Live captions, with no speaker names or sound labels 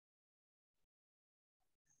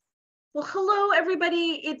Well, hello,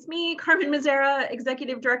 everybody. It's me, Carmen Mazzara,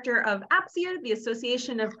 Executive Director of APSIA, the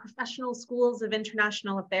Association of Professional Schools of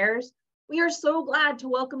International Affairs. We are so glad to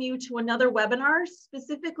welcome you to another webinar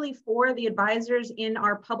specifically for the advisors in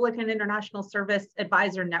our Public and International Service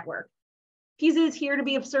Advisor Network. PISA is here to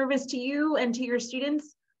be of service to you and to your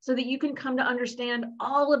students so that you can come to understand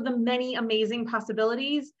all of the many amazing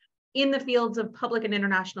possibilities in the fields of public and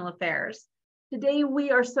international affairs. Today,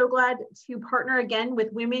 we are so glad to partner again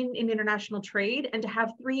with Women in International Trade and to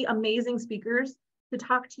have three amazing speakers to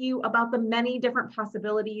talk to you about the many different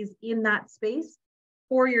possibilities in that space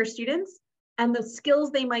for your students and the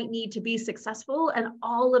skills they might need to be successful and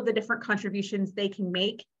all of the different contributions they can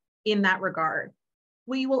make in that regard.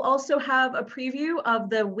 We will also have a preview of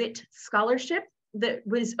the WIT scholarship that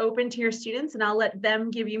was open to your students, and I'll let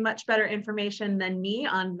them give you much better information than me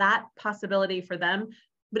on that possibility for them.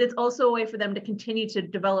 But it's also a way for them to continue to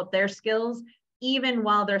develop their skills even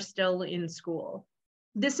while they're still in school.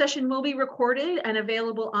 This session will be recorded and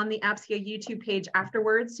available on the APSIA YouTube page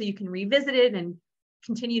afterwards, so you can revisit it and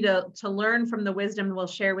continue to learn from the wisdom we'll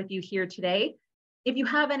share with you here today. If you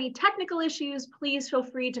have any technical issues, please feel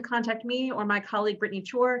free to contact me or my colleague, Brittany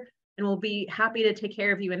Chor, and we'll be happy to take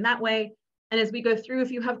care of you in that way. And as we go through,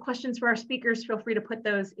 if you have questions for our speakers, feel free to put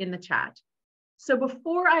those in the chat. So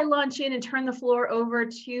before I launch in and turn the floor over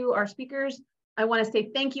to our speakers, I want to say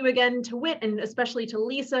thank you again to WIT and especially to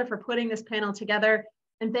Lisa for putting this panel together.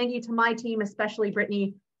 And thank you to my team, especially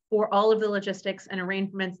Brittany, for all of the logistics and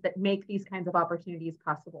arrangements that make these kinds of opportunities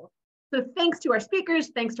possible. So thanks to our speakers,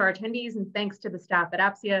 thanks to our attendees, and thanks to the staff at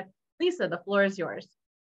APSIA. Lisa, the floor is yours.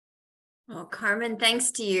 Well, Carmen, thanks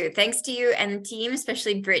to you. Thanks to you and the team,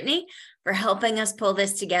 especially Brittany, for helping us pull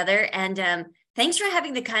this together. And thanks for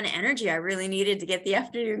having the kind of energy I really needed to get the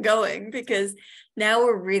afternoon going, because now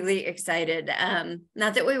we're really excited.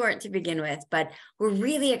 Not that we weren't to begin with, but we're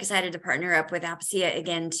really excited to partner up with APSIA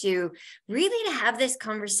again to really have this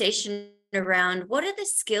conversation around what are the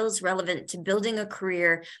skills relevant to building a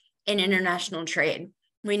career in international trade.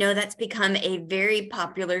 We know that's become a very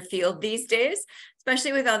popular field these days,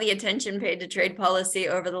 especially with all the attention paid to trade policy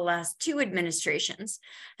over the last two administrations.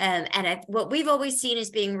 What we've always seen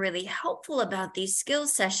as being really helpful about these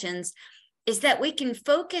skills sessions is that we can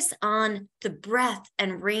focus on the breadth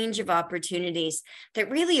and range of opportunities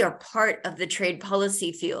that really are part of the trade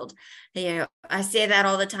policy field. You know, I say that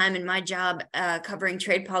all the time in my job covering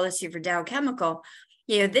trade policy for Dow Chemical.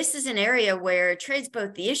 You know, this is an area where trade's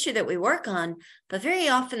both the issue that we work on, but very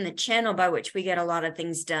often the channel by which we get a lot of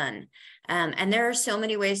things done. And there are so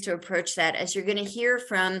many ways to approach that, as you're going to hear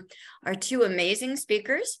from our two amazing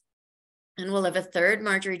speakers. And we'll have a third,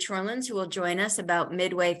 Marjorie Chorlins, who will join us about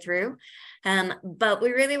midway through. But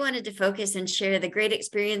we really wanted to focus and share the great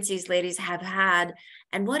experience these ladies have had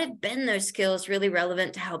and what have been those skills really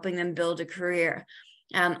relevant to helping them build a career.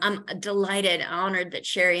 I'm delighted, honored that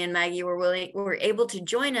Sherry and Maggie were able to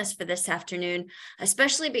join us for this afternoon,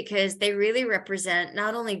 especially because they really represent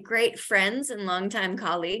not only great friends and longtime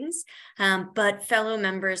colleagues, but fellow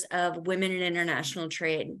members of Women in International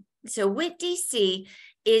Trade. So WIT DC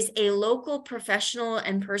is a local professional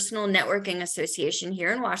and personal networking association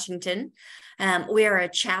here in Washington. We are a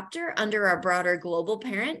chapter under our broader global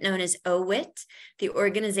parent known as OWIT, the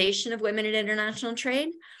Organization of Women in International Trade.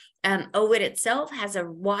 OWIT itself has a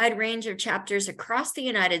wide range of chapters across the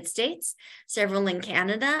United States, several in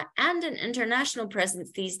Canada, and an international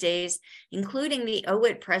presence these days, including the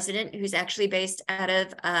OWIT president, who's actually based out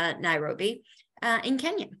of Nairobi in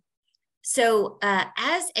Kenya. So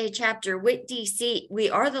as a chapter, WIT DC,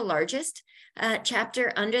 we are the largest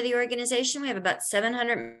chapter under the organization. We have about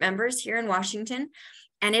 700 members here in Washington.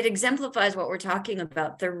 And it exemplifies what we're talking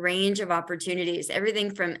about, the range of opportunities,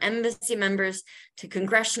 everything from embassy members to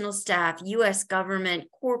congressional staff, US government,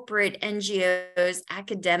 corporate, NGOs,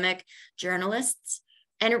 academic, journalists.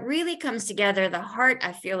 And it really comes together. The heart,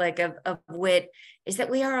 I feel like, of WIT is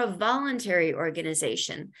that we are a voluntary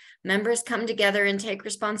organization. Members come together and take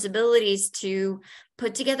responsibilities to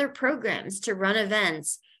put together programs, to run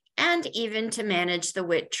events, and even to manage the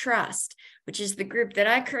WIT Trust, which is the group that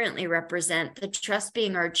I currently represent, the trust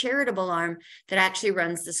being our charitable arm that actually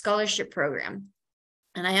runs the scholarship program.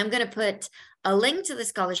 And I am going to put a link to the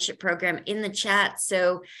scholarship program in the chat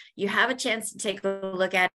so you have a chance to take a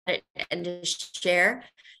look at it and to share.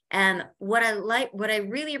 And what I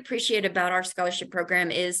really appreciate about our scholarship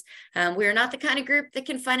program is we are not the kind of group that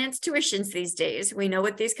can finance tuitions these days. We know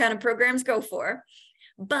what these kind of programs go for.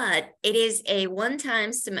 But it is a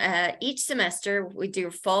one-time, each semester, we do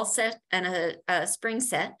a fall set and a spring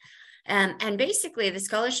set. And basically the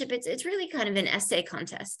scholarship, it's really kind of an essay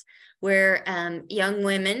contest where young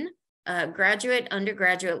women graduate,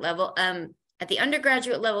 undergraduate level, at the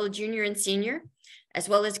undergraduate level, junior and senior, as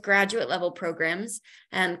well as graduate level programs,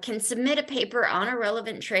 can submit a paper on a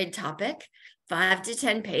relevant trade topic. 5 to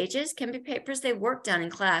 10 pages can be papers they've worked on in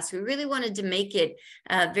class. We really wanted to make it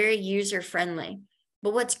very user-friendly.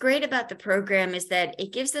 But what's great about the program is that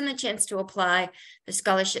it gives them a chance to apply. The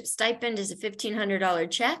scholarship stipend is a $1,500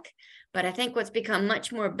 check. But I think what's become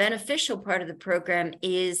much more beneficial part of the program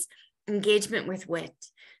is engagement with WIT.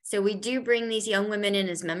 So we do bring these young women in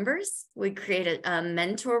as members. We create a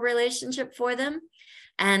mentor relationship for them.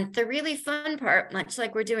 And the really fun part, much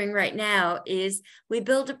like we're doing right now, is we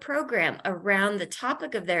build a program around the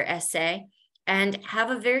topic of their essay and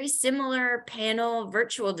have a very similar panel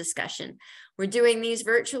virtual discussion. We're doing these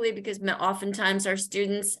virtually because oftentimes our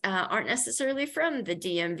students aren't necessarily from the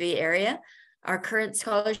DMV area. Our current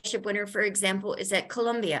scholarship winner, for example, is at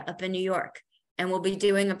Columbia up in New York, and we'll be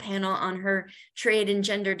doing a panel on her trade and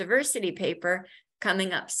gender diversity paper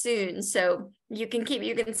coming up soon. So you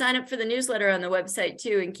can sign up for the newsletter on the website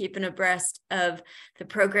too and keep abreast of the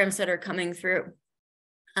programs that are coming through.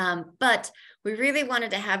 But we really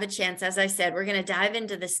wanted to have a chance. As I said, we're going to dive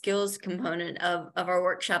into the skills component of our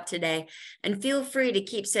workshop today, and feel free to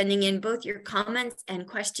keep sending in both your comments and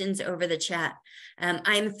questions over the chat.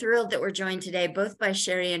 I'm thrilled that we're joined today both by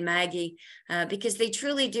Sherry and Maggie because they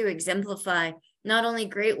truly do exemplify not only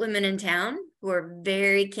great women in town who are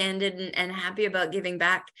very candid and happy about giving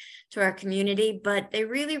back to our community, but they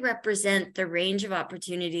really represent the range of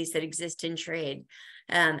opportunities that exist in trade.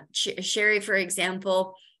 Sherry, for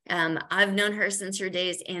example, I've known her since her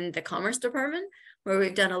days in the Commerce Department, where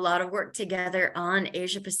we've done a lot of work together on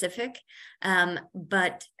Asia Pacific,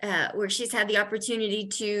 but where she's had the opportunity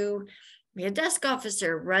to be a desk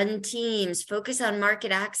officer, run teams, focus on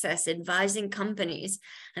market access, advising companies.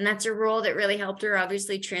 And that's a role that really helped her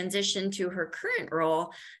obviously transition to her current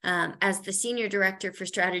role as the Senior Director for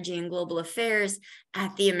Strategy and Global Affairs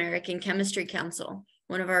at the American Chemistry Council,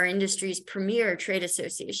 one of our industry's premier trade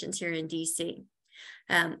associations here in DC.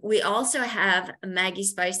 We also have Maggie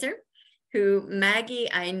Spicer, who Maggie,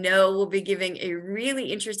 I know, will be giving a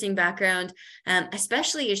really interesting background,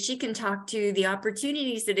 especially as she can talk to the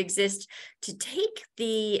opportunities that exist to take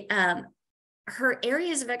her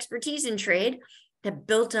areas of expertise in trade that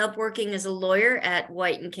built up working as a lawyer at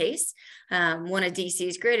White & Case, one of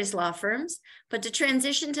DC's greatest law firms, but to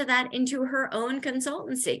transition to that into her own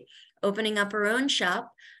consultancy, opening up her own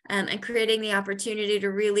shop and creating the opportunity to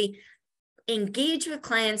really engage with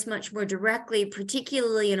clients much more directly,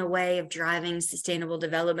 particularly in a way of driving sustainable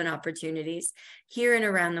development opportunities here and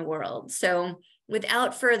around the world. So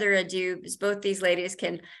without further ado, because both these ladies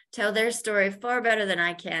can tell their story far better than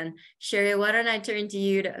I can, Sherry, why don't I turn to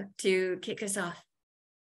you to kick us off?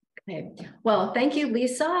 Okay. Well, thank you,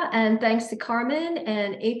 Lisa, and thanks to Carmen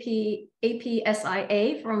and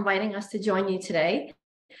APSIA for inviting us to join you today.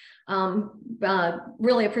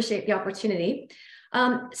 Really appreciate the opportunity.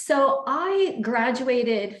 So I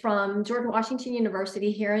graduated from George Washington University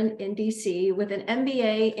here in DC with an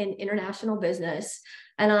MBA in international business.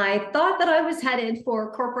 And I thought that I was headed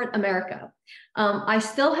for corporate America. I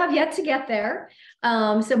still have yet to get there.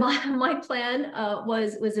 So my plan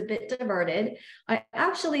was a bit diverted. I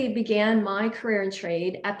actually began my career in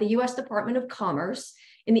trade at the US Department of Commerce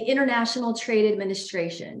in the International Trade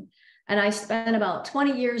Administration. And I spent about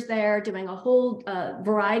 20 years there doing a whole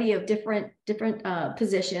variety of different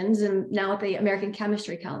positions, and now at the American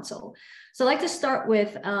Chemistry Council. So I'd like to start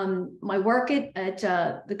with my work at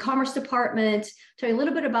the Commerce Department, tell you a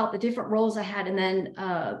little bit about the different roles I had, and then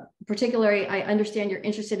particularly, I understand you're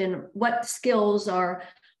interested in what skills are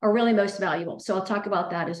really most valuable. So I'll talk about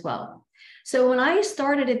that as well. So when I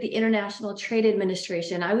started at the International Trade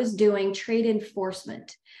Administration, I was doing trade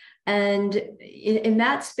enforcement. And in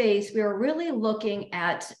that space, we were really looking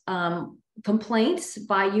at complaints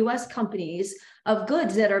by US companies of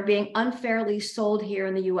goods that are being unfairly sold here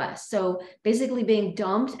in the US. So basically being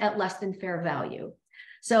dumped at less than fair value.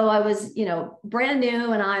 So I was, brand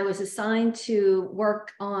new, and I was assigned to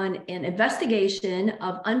work on an investigation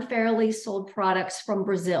of unfairly sold products from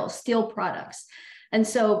Brazil, steel products. And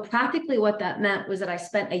so practically what that meant was that I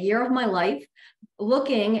spent a year of my life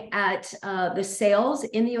looking at the sales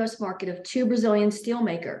in the US market of 2 Brazilian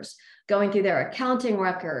steelmakers, going through their accounting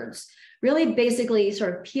records, really basically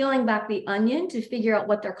sort of peeling back the onion to figure out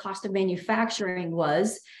what their cost of manufacturing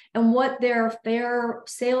was and what their fair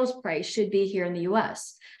sales price should be here in the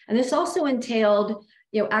US. And this also entailed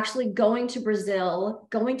actually going to Brazil,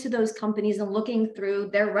 going to those companies and looking through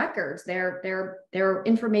their records, their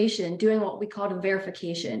information, doing what we called a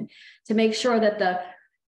verification to make sure that the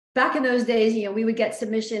back in those days, we would get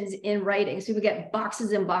submissions in writing. So we would get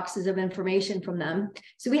boxes and boxes of information from them.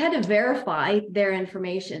 So we had to verify their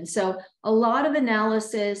information. So a lot of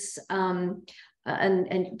analysis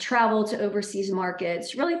and travel to overseas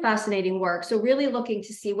markets, really fascinating work. So really looking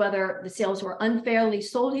to see whether the sales were unfairly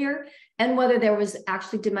sold here and whether there was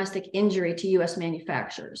actually domestic injury to US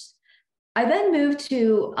manufacturers. I then moved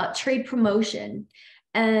to trade promotion.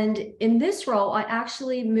 And in this role, I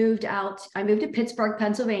actually moved to Pittsburgh,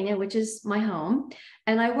 Pennsylvania, which is my home.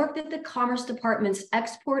 And I worked at the Commerce Department's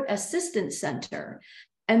Export Assistance Center.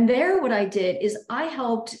 And there, what I did is I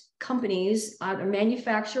helped companies, either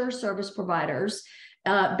manufacturer service providers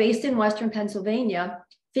based in Western Pennsylvania,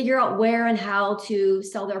 figure out where and how to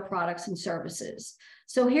sell their products and services.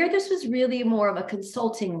 So here, this was really more of a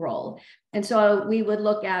consulting role. And so we would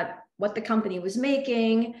look at what the company was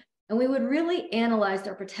making, and we would really analyze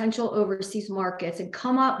their potential overseas markets and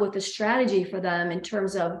come up with a strategy for them in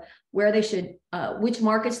terms of where they should, which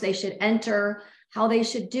markets they should enter, how they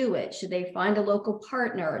should do it. Should they find a local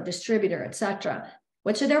partner, a distributor, et cetera?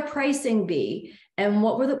 What should their pricing be? And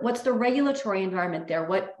what's the regulatory environment there?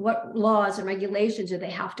 What laws and regulations do they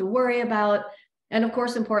have to worry about? And of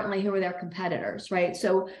course, importantly, who are their competitors, right?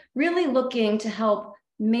 So really looking to help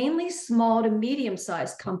mainly small to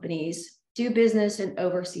medium-sized companies do business in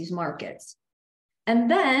overseas markets. And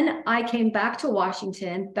then I came back to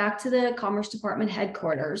Washington, back to the Commerce Department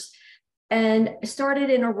headquarters, and started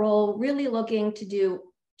in a role really looking to do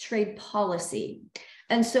trade policy.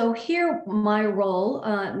 And so here, my role,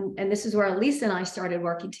 and this is where Lisa and I started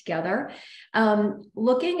working together,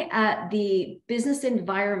 looking at the business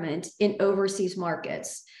environment in overseas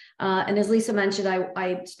markets. And as Lisa mentioned,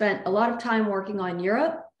 I spent a lot of time working on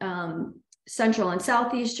Europe, Central and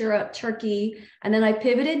Southeast Europe, Turkey, and then I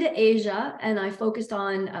pivoted to Asia and I focused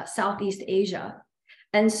on Southeast Asia.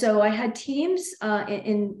 And so I had teams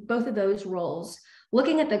in both of those roles,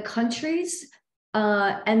 looking at the countries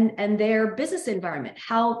and their business environment.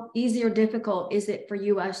 How easy or difficult is it for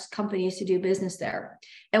US companies to do business there?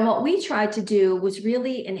 And what we tried to do was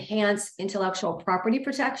really enhance intellectual property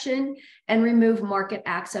protection and remove market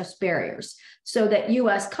access barriers so that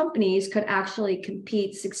US companies could actually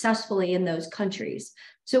compete successfully in those countries.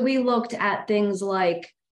 So we looked at things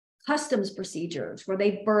like customs procedures, were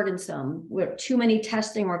they burdensome, were too many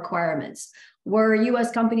testing requirements, were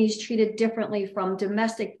US companies treated differently from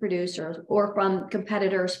domestic producers or from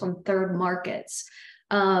competitors from third markets.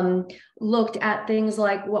 Looked at things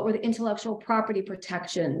like what were the intellectual property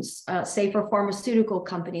protections, say for pharmaceutical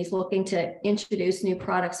companies looking to introduce new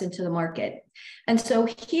products into the market. And so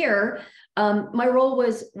here, my role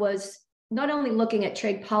was not only looking at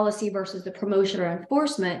trade policy versus the promotion or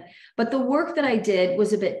enforcement, but the work that I did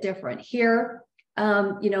was a bit different. Here,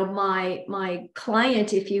 my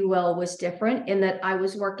client, if you will, was different in that I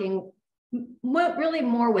was working really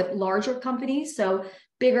more with larger companies. So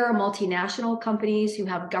bigger multinational companies who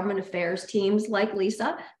have government affairs teams like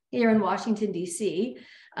Lisa here in Washington, DC,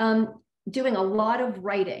 doing a lot of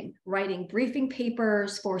writing briefing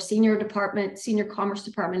papers for senior Commerce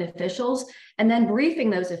Department officials, and then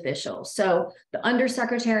briefing those officials. So the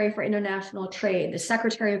Undersecretary for International Trade, the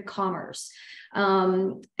Secretary of Commerce,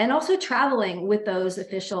 and also traveling with those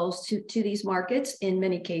officials to these markets in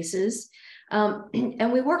many cases.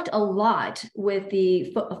 And we worked a lot with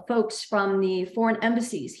the folks from the foreign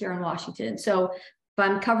embassies here in Washington. So if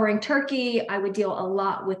I'm covering Turkey, I would deal a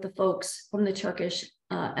lot with the folks from the Turkish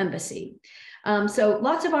embassy. So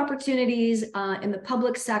lots of opportunities in the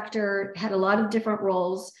public sector, had a lot of different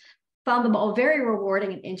roles, found them all very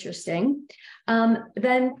rewarding and interesting.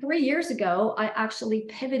 Then 3 years ago, I actually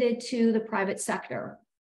pivoted to the private sector.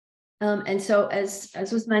 And so as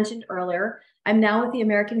was mentioned earlier, I'm now with the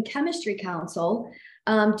American Chemistry Council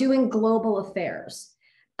doing global affairs.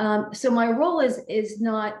 So my role is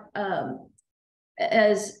not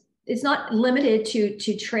it's not limited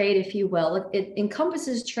to trade, if you will. It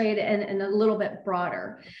encompasses trade and a little bit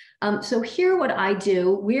broader. So here what I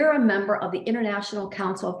do, we're a member of the International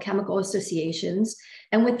Council of Chemical Associations.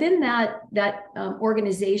 And within that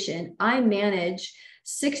organization, I manage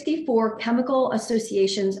 64 chemical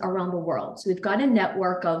associations around the world. So we've got a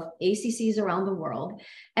network of ACCs around the world,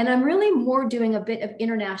 and I'm really more doing a bit of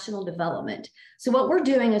international development. So what we're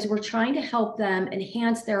doing is we're trying to help them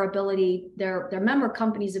enhance their ability, their member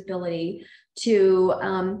companies' ability to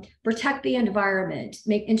protect the environment,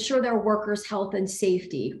 ensure their workers' health and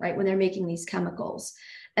safety, right, when they're making these chemicals.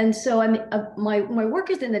 And so my work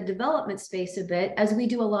is in the development space a bit, as we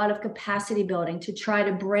do a lot of capacity building to try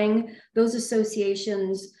to bring those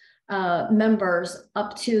associations members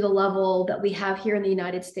up to the level that we have here in the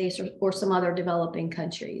United States or some other developing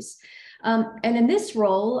countries. And in this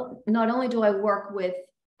role, not only do I work with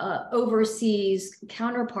overseas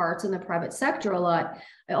counterparts in the private sector a lot,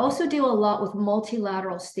 I also deal a lot with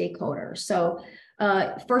multilateral stakeholders. So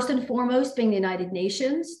first and foremost being the United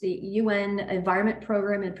Nations, the UN Environment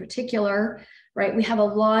Program in particular, right? We have a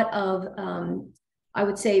lot of, I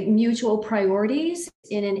would say, mutual priorities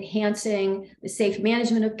in enhancing the safe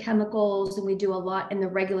management of chemicals, and we do a lot in the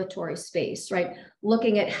regulatory space, right?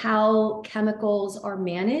 Looking at how chemicals are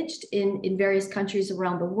managed in various countries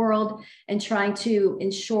around the world and trying to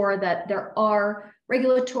ensure that there are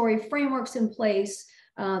regulatory frameworks in place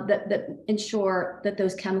that ensure that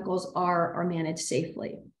those chemicals are managed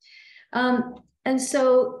safely. And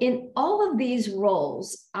so in all of these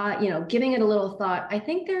roles, giving it a little thought, I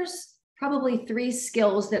think there's probably 3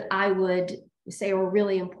 skills that I would say are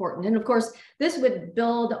really important. And of course, this would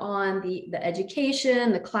build on the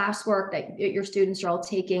education, the classwork that your students are all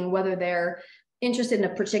taking, whether they're interested in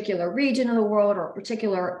a particular region of the world or a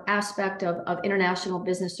particular aspect of international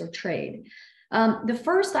business or trade. The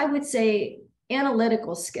first, I would say,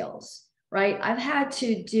 analytical skills, right? I've had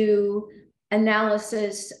to do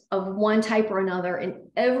analysis of one type or another in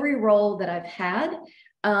every role that I've had.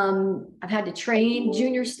 I've had to train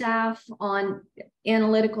junior staff on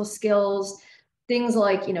analytical skills, things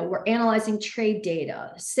like, we're analyzing trade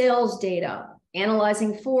data, sales data,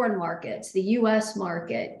 analyzing foreign markets, the US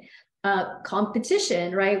market,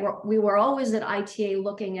 competition, right? We were always at ITA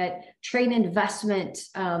looking at trade investment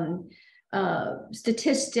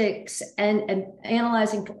statistics and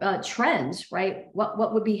analyzing trends, right?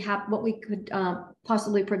 What would be what we could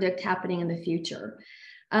possibly predict happening in the future.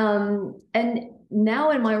 And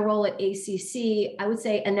now in my role at ACC, I would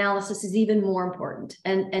say analysis is even more important,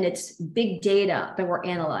 and it's big data that we're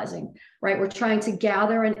analyzing, right? We're trying to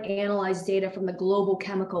gather and analyze data from the global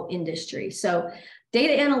chemical industry. So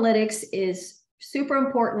data analytics is super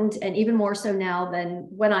important, and even more so now than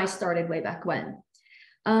when I started way back when.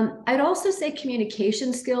 I'd also say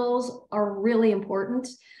communication skills are really important.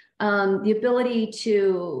 The ability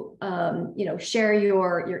to, share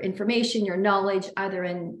your information, your knowledge, either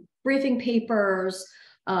in briefing papers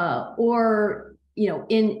or,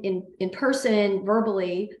 in person,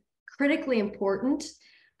 verbally, critically important.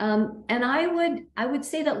 And I would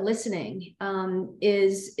say that listening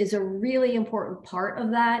is a really important part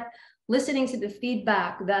of that. Listening to the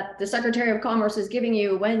feedback that the Secretary of Commerce is giving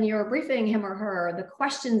you when you're briefing him or her, the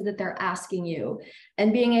questions that they're asking you,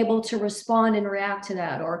 and being able to respond and react to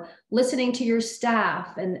that, or listening to your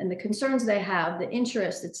staff and the concerns they have, the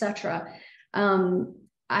interests, et cetera.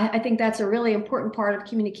 I think that's a really important part of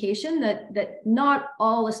communication that not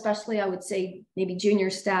all, especially I would say maybe junior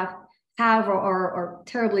staff, have or are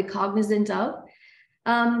terribly cognizant of.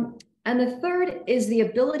 And the third is the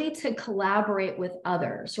ability to collaborate with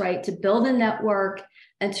others, right? To build a network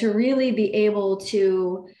and to really be able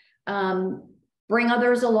to bring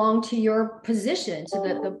others along to your position, to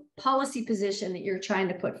the policy position that you're trying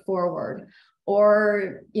to put forward.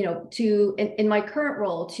 Or, in my current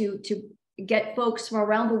role, to get folks from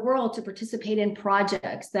around the world to participate in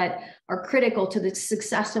projects that are critical to the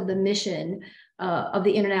success of the mission of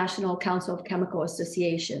the International Council of Chemical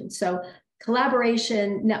Association. So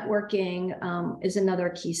collaboration, networking is another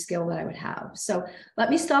key skill that I would have. So let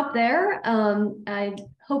me stop there. I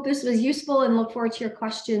hope this was useful and look forward to your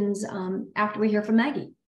questions after we hear from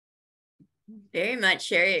Maggie. Very much,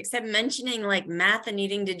 Sherry, except mentioning like math and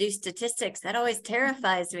needing to do statistics. That always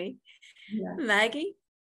terrifies me. Yeah. Maggie?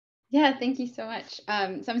 Yeah, thank you so much. So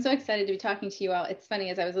I'm so excited to be talking to you all. It's funny,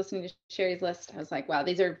 as I was listening to Sherry's list, I was like, wow,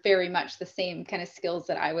 these are very much the same kind of skills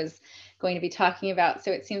that I was going to be talking about.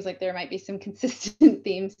 So it seems like there might be some consistent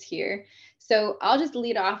themes here. So I'll just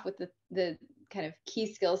lead off with the kind of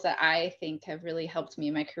key skills that I think have really helped me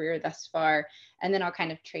in my career thus far. And then I'll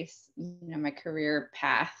kind of trace, my career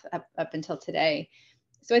path up until today.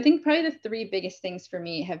 So I think probably the 3 biggest things for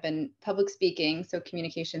me have been public speaking, so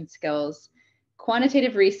communication skills,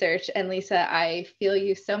 quantitative research, and Lisa, I feel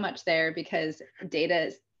you so much there because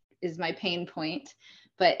data is my pain point,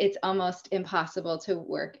 but it's almost impossible to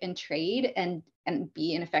work and trade and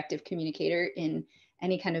be an effective communicator in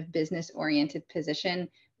any kind of business-oriented position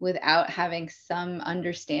without having some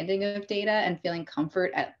understanding of data and feeling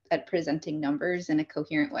comfort at presenting numbers in a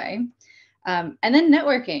coherent way. And then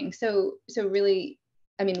networking. So really,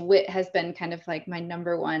 WIT has been kind of like my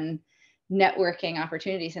number one networking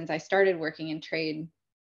opportunity since I started working in trade,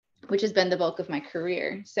 which has been the bulk of my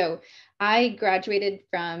career. So I graduated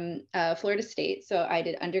from Florida State. So I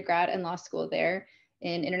did undergrad and law school there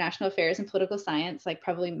in international affairs and political science, like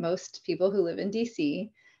probably most people who live in DC.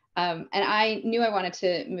 And I knew I wanted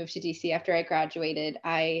to move to DC after I graduated.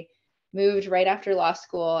 I moved right after law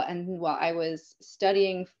school. And while I was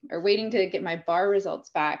studying or waiting to get my bar results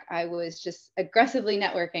back, I was just aggressively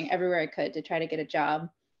networking everywhere I could to try to get a job,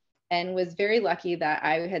 and was very lucky that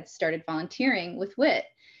I had started volunteering with WIT.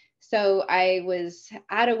 So I was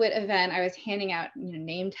at a WIT event, I was handing out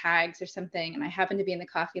name tags or something, and I happened to be in the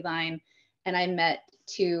coffee line, and I met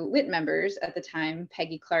two WIT members at the time,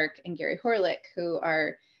 Peggy Clark and Gary Horlick, who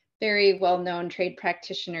are very well-known trade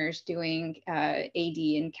practitioners doing AD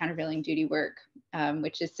and countervailing duty work,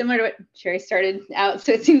 which is similar to what Sherry started out.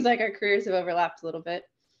 So it seems like our careers have overlapped a little bit.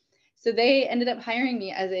 So they ended up hiring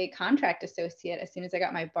me as a contract associate as soon as I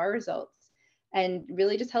got my bar results, and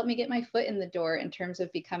really just helped me get my foot in the door in terms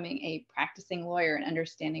of becoming a practicing lawyer and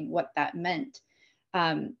understanding what that meant.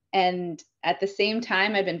 And at the same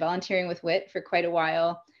time, I'd been volunteering with WIT for quite a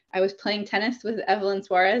while. I was playing tennis with Evelyn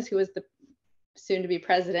Suarez, who was the soon to be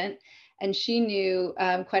president, and she knew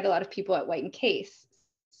quite a lot of people at White and Case.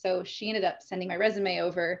 So she ended up sending my resume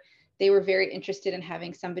over. They were very interested in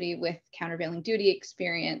having somebody with countervailing duty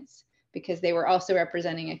experience, because they were also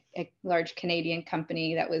representing a large Canadian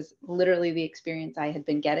company that was literally the experience I had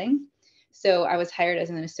been getting. So I was hired as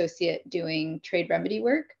an associate doing trade remedy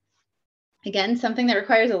work. Again, something that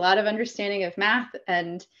requires a lot of understanding of math,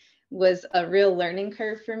 and was a real learning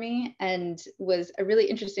curve for me, and was a really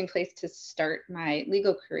interesting place to start my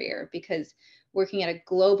legal career, because working at a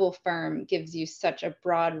global firm gives you such a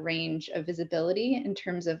broad range of visibility in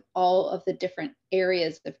terms of all of the different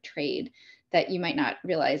areas of trade that you might not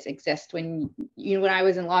realize exist. When I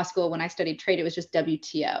was in law school, when I studied trade, it was just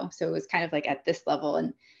WTO. So it was kind of like at this level,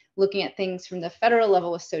 and looking at things from the federal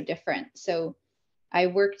level was so different. So I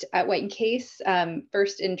worked at White and Case,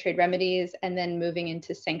 first in trade remedies, and then moving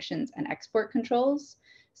into sanctions and export controls.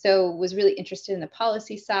 So was really interested in the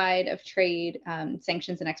policy side of trade,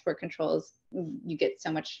 sanctions and export controls. You get so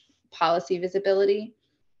much policy visibility.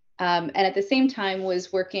 And at the same time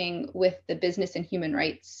was working with the business and human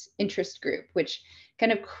rights interest group, which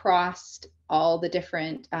kind of crossed all the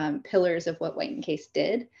different pillars of what White and Case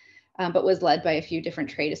did, but was led by a few different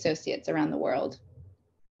trade associates around the world.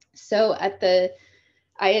 So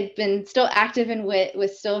I had been still active in WIT,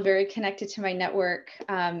 was still very connected to my network,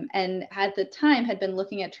 and at the time had been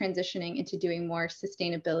looking at transitioning into doing more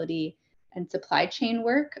sustainability and supply chain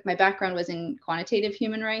work. My background was in quantitative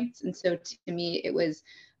human rights, and so to me, it was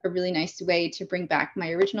a really nice way to bring back my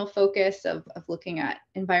original focus of looking at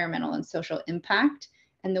environmental and social impact,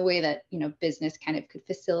 and the way that business kind of could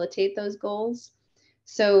facilitate those goals.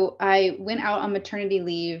 So I went out on maternity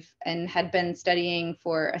leave and had been studying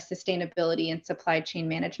for a sustainability and supply chain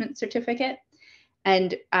management certificate.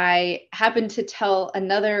 And I happened to tell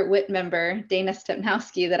another WIT member, Dana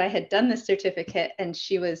Stepnowski, that I had done this certificate, and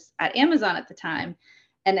she was at Amazon at the time,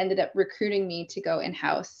 and ended up recruiting me to go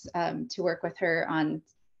in-house to work with her on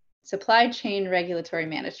supply chain regulatory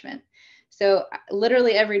management. So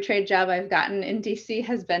literally every trade job I've gotten in DC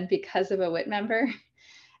has been because of a WIT member.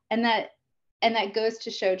 And that goes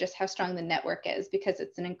to show just how strong the network is, because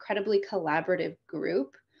it's an incredibly collaborative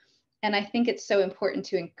group. And I think it's so important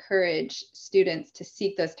to encourage students to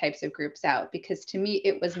seek those types of groups out, because to me,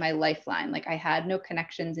 it was my lifeline. Like, I had no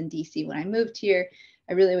connections in DC when I moved here.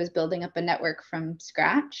 I really was building up a network from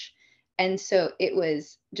scratch. And so it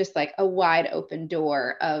was just like a wide open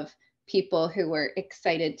door of people who were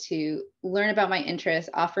excited to learn about my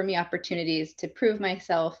interests, offer me opportunities to prove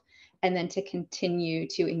myself, and then to continue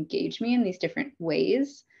to engage me in these different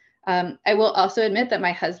ways. I will also admit that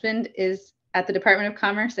my husband is at the Department of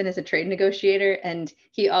Commerce and is a trade negotiator, and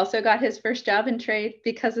he also got his first job in trade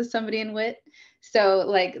because of somebody in WIT. So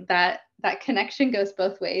like that connection goes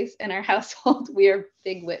both ways in our household. We are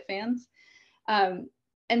big WIT fans.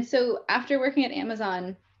 And so after working at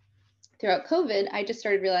Amazon throughout COVID, I just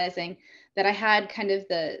started realizing that I had kind of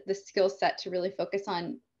the skill set to really focus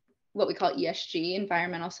on what we call ESG,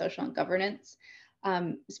 environmental, social, and governance,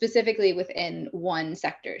 specifically within one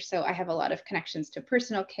sector. So I have a lot of connections to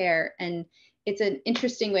personal care, and it's an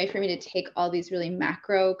interesting way for me to take all these really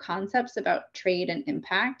macro concepts about trade and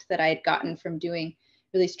impact that I had gotten from doing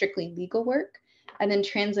really strictly legal work, and then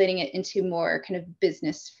translating it into more kind of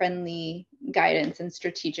business-friendly guidance and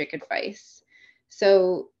strategic advice.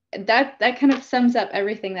 So that kind of sums up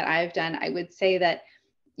everything that I've done. I would say that,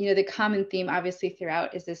 the common theme obviously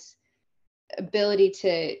throughout is this ability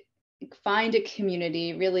to find a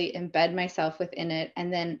community, really embed myself within it,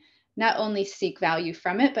 and then not only seek value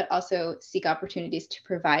from it, but also seek opportunities to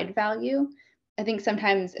provide value. I think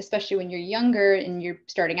sometimes, especially when you're younger and you're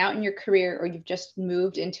starting out in your career, or you've just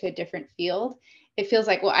moved into a different field, it feels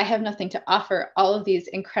like, well, I have nothing to offer. All of these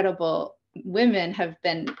incredible women have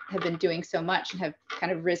been doing so much and have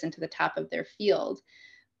kind of risen to the top of their field.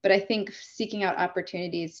 But I think seeking out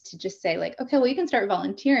opportunities to just say like, okay, well, you can start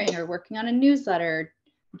volunteering or working on a newsletter,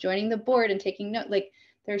 joining the board and taking note. Like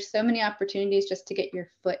there's so many opportunities just to get your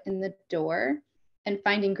foot in the door, and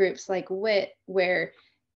finding groups like WIT where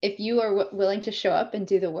if you are willing to show up and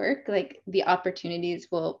do the work, like the opportunities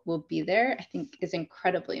will be there, I think is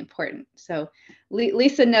incredibly important. So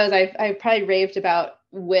Lisa knows I've probably raved about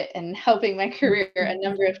WIT and helping my career a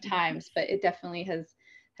number of times, but it definitely has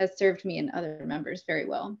served me and other members very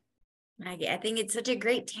well. Maggie, I think it's such a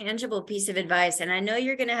great tangible piece of advice. And I know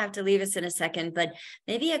you're going to have to leave us in a second, but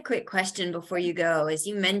maybe a quick question before you go. As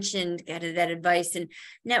you mentioned, kind of that advice and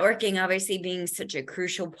networking obviously being such a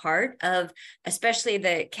crucial part of especially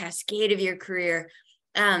the cascade of your career,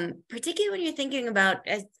 particularly when you're thinking about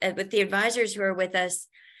with the advisors who are with us,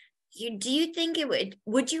 do you think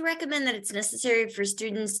would you recommend that it's necessary for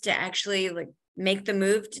students to actually like make the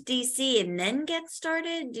move to DC and then get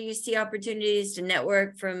started? Do you see opportunities to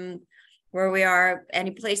network from where we are,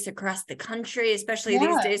 any place across the country, especially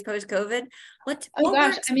these days post-COVID? What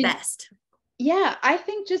works best? Yeah, I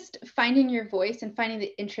think just finding your voice and finding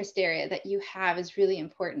the interest area that you have is really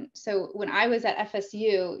important. So when I was at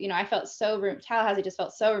FSU, I felt Tallahassee just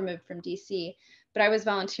felt so removed from DC, but I was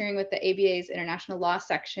volunteering with the ABA's International Law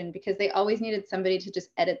section because they always needed somebody to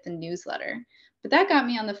just edit the newsletter. But that got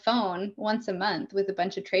me on the phone once a month with a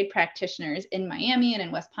bunch of trade practitioners in Miami and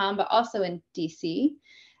in West Palm, but also in DC.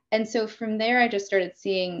 And so from there, I just started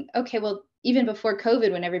seeing, okay, well, even before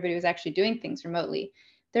COVID, when everybody was actually doing things remotely,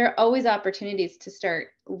 there are always opportunities to start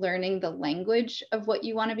learning the language of what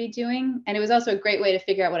you want to be doing. And it was also a great way to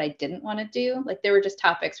figure out what I didn't want to do. Like there were just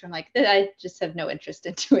topics from like, I just have no interest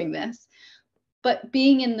in doing this. But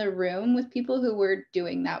being in the room with people who were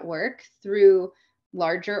doing that work through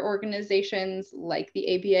larger organizations like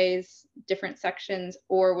the ABA's different sections,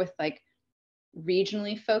 or with like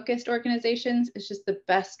regionally focused organizations, is just the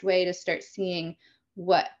best way to start seeing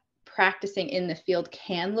what practicing in the field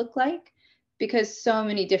can look like, because so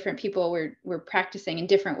many different people were practicing in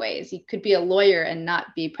different ways. You could be a lawyer and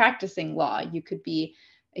not be practicing law. You could be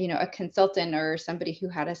a consultant or somebody who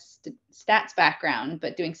had a stats background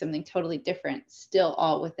but doing something totally different, still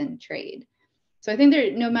all within trade. So I think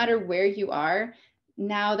no matter where you are,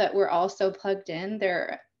 now that we're all so plugged in, there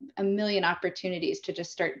are a million opportunities to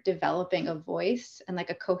just start developing a voice and like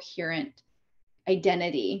a coherent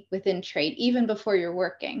identity within trade, even before you're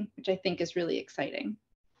working, which I think is really exciting.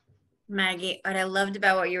 Maggie, what I loved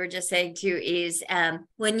about what you were just saying too is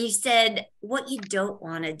when you said what you don't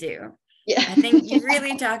want to do. Yeah. I think you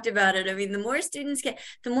really talked about it. I mean, the more students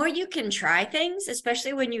the more you can try things,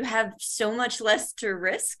 especially when you have so much less to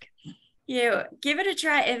risk. Give it a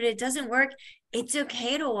try. If it doesn't work, it's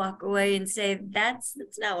okay to walk away and say, that's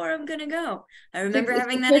not where I'm going to go. I remember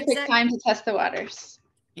having that exact time to test the waters.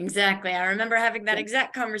 Exactly. I remember having that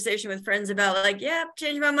exact conversation with friends about like,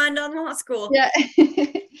 changed my mind on law school. Yeah.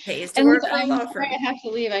 Pays to work for a law firm. I have to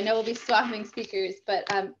leave. I know we'll be swapping speakers, but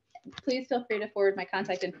please feel free to forward my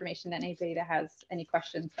contact information to anybody that has any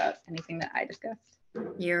questions about anything that I discussed.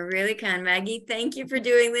 You're really kind, Maggie. Thank you for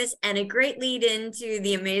doing this, and a great lead into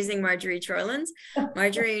the amazing Marjorie Chorlins.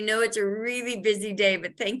 Marjorie, it's a really busy day,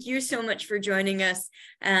 but thank you so much for joining us.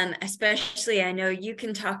 Especially, I know you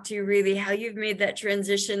can talk to really how you've made that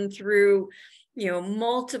transition through,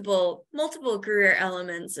 multiple career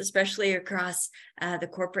elements, especially across the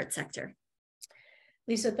corporate sector.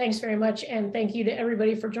 Lisa, thanks very much. And thank you to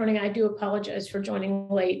everybody for joining. I do apologize for joining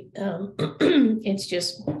late. It's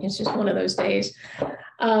just one of those days.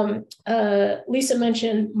 Lisa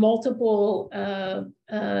mentioned multiple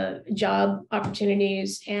job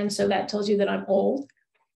opportunities. And so that tells you that I'm old.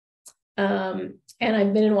 And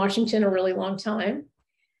I've been in Washington a really long time.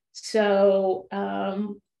 So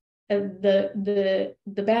the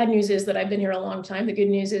bad news is that I've been here a long time. The good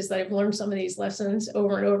news is that I've learned some of these lessons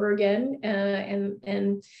over and over again,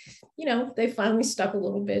 and they finally stuck a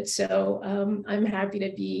little bit. So I'm happy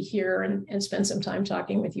to be here and spend some time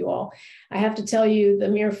talking with you all. I have to tell you, the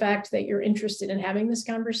mere fact that you're interested in having this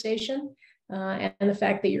conversation and the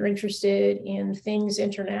fact that you're interested in things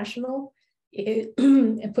international, it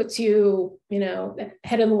puts you,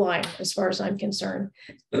 head of the line as far as I'm concerned,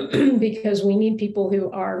 because we need people who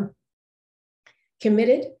are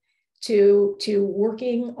committed to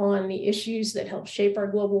working on the issues that help shape our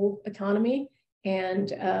global economy.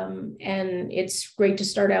 And it's great to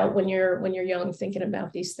start out when you're young thinking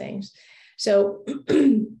about these things. So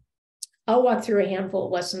I'll walk through a handful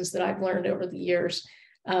of lessons that I've learned over the years.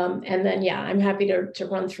 And then, I'm happy to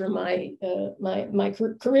run through my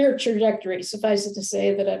career trajectory. Suffice it to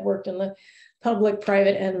say that I've worked in the public,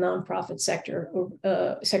 private, and nonprofit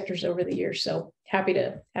sectors over the years. So happy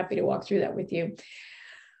to walk through that with you.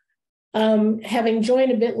 Having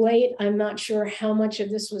joined a bit late, I'm not sure how much of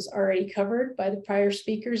this was already covered by the prior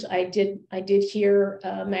speakers. I did hear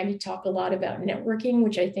Maggie talk a lot about networking,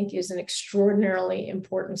 which I think is an extraordinarily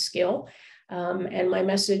important skill. And my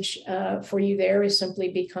message for you there is simply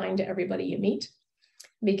be kind to everybody you meet,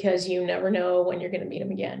 because you never know when you're going to meet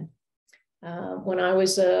them again. When I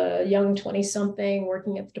was a young 20-something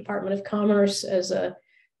working at the Department of Commerce as a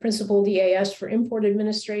principal DAS for import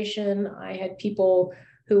administration, I had people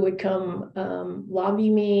who would come lobby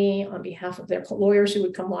me on behalf of their lawyers, who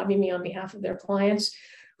would come lobby me on behalf of their clients,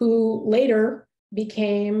 who later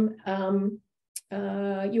became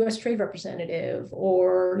U.S. trade representative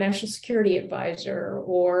or national security advisor,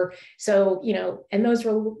 or so, you know, and those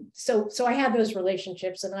were, so I had those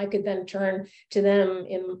relationships, and I could then turn to them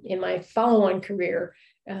in my follow-on career.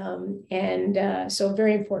 So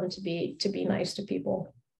very important to be nice to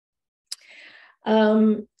people.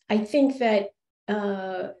 I think that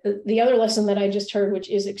the other lesson that I just heard, which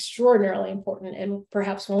is extraordinarily important and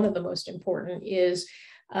perhaps one of the most important, is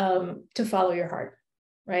to follow your heart,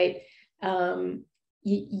 right?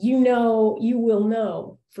 You will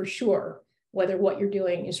know for sure whether what you're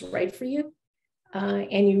doing is right for you,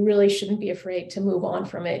 and you really shouldn't be afraid to move on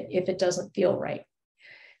from it if it doesn't feel right.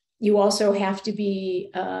 You also have to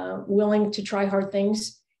be willing to try hard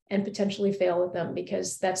things and potentially fail at them,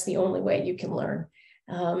 because that's the only way you can learn.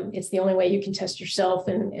 It's the only way you can test yourself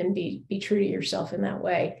and be true to yourself in that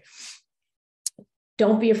way.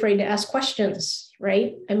 Don't be afraid to ask questions,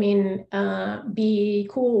 right? I mean, be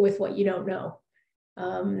cool with what you don't know.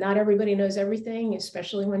 Not everybody knows everything,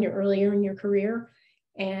 especially when you're earlier in your career.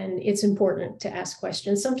 And it's important to ask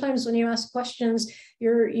questions. Sometimes when you ask questions,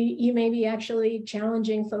 you may be actually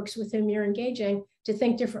challenging folks with whom you're engaging to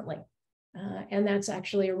think differently. And that's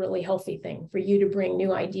actually a really healthy thing for you to bring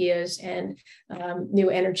new ideas and new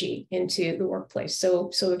energy into the workplace. So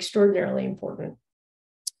extraordinarily important.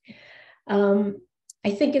 I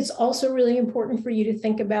think it's also really important for you to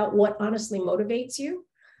think about what honestly motivates you.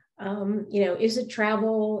 You know, is it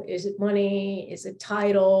travel? Is it money? Is it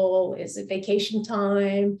title? Is it vacation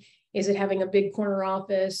time? Is it having a big corner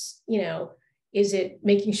office? You know, is it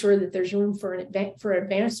making sure that there's room for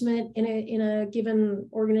advancement in a given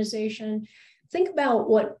organization? Think about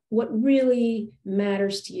what really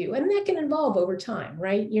matters to you, and that can evolve over time,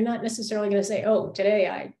 right? You're not necessarily going to say, "Oh,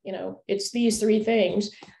 today it's these three things."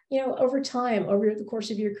 You know, over time, over the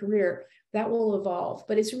course of your career, that will evolve.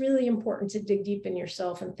 But it's really important to dig deep in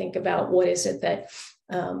yourself and think about what is it that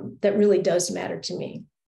really does matter to me.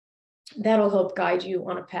 That'll help guide you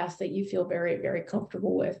on a path that you feel very, very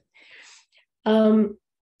comfortable with.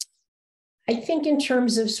 I think in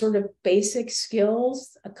terms of sort of basic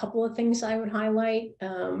skills, a couple of things I would highlight.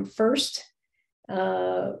 First,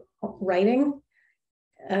 writing.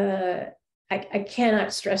 I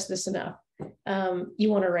cannot stress this enough. You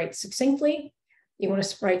want to write succinctly, you want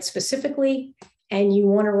to write specifically, and you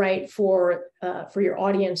want to write for your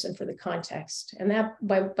audience and for the context. And that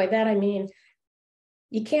by that I mean,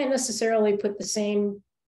 you can't necessarily put the same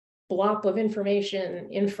blob of information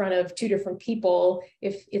in front of two different people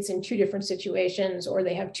if it's in two different situations, or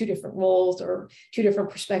they have two different roles or two different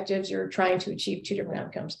perspectives. You're trying to achieve two different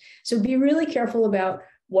outcomes. So be really careful about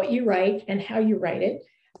what you write and how you write it,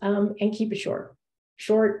 and keep it short.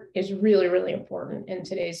 Short is really, really important in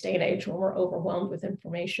today's day and age when we're overwhelmed with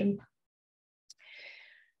information.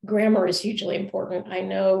 Grammar is hugely important. I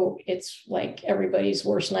know it's like everybody's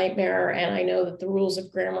worst nightmare, and I know that the rules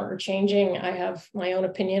of grammar are changing. I have my own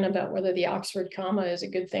opinion about whether the Oxford comma is a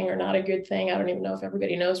good thing or not a good thing. I don't even know if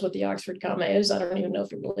everybody knows what the Oxford comma is. I don't even know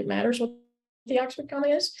if it really matters what the Oxford comma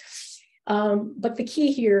is. But the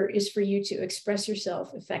key here is for you to express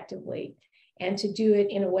yourself effectively and to do it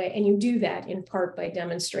in a way, and you do that in part by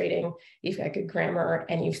demonstrating you've got good grammar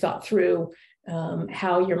and you've thought through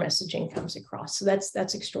how your messaging comes across. So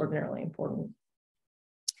that's extraordinarily important.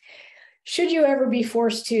 Should you ever be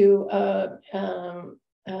forced to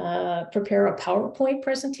prepare a PowerPoint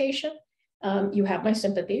presentation, you have my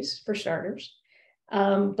sympathies, for starters.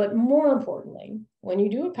 But more importantly, when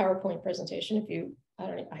you do a PowerPoint presentation,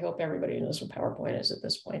 I hope everybody knows what PowerPoint is at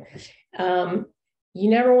this point. You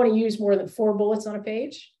never want to use more than 4 bullets on a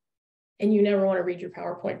page, and you never want to read your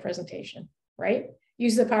PowerPoint presentation, right?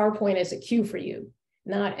 Use the PowerPoint as a cue for you,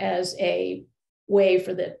 not as a way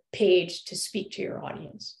for the page to speak to your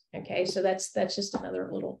audience. Okay, so that's just another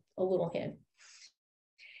little hint.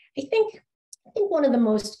 I think one of the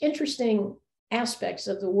most interesting aspects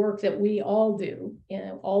of the work that we all do,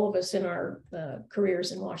 all of us in our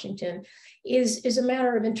careers in Washington, is a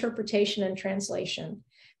matter of interpretation and translation.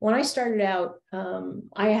 When I started out,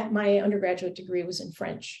 my undergraduate degree was in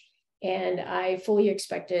French. And I fully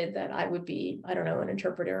expected that I would be, I don't know, an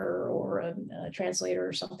interpreter or a translator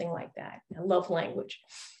or something like that. I love language.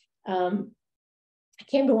 I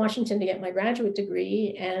came to Washington to get my graduate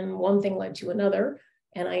degree, and one thing led to another.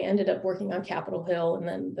 And I ended up working on Capitol Hill, and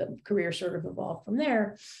then the career sort of evolved from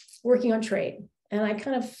there, working on trade. And I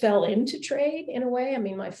kind of fell into trade in a way. I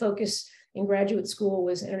mean, my focus in graduate school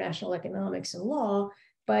was international economics and law,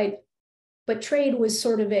 but trade was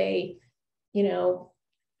sort of a, you know,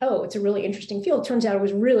 oh, it's a really interesting field. Turns out it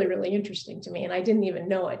was really, really interesting to me. And I didn't even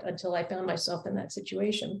know it until I found myself in that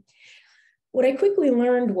situation. What I quickly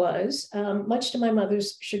learned was, much to my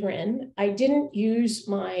mother's chagrin, I didn't use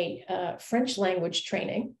my French language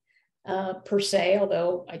training per se,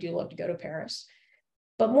 although I do love to go to Paris.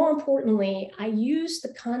 But more importantly, I used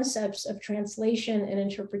the concepts of translation and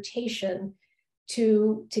interpretation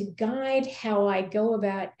to guide how I go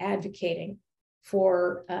about advocating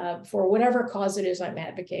for whatever cause it is I'm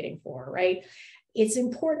advocating for, right? It's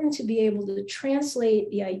important to be able to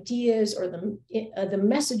translate the ideas or the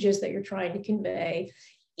messages that you're trying to convey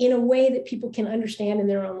in a way that people can understand in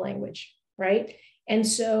their own language, right? And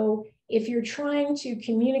so if you're trying to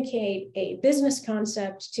communicate a business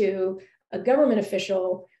concept to a government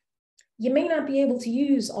official, you may not be able to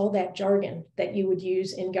use all that jargon that you would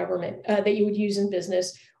use in government, that you would use in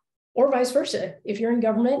business, or vice versa. If you're in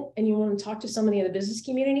government and you want to talk to somebody in the business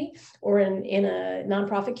community or in a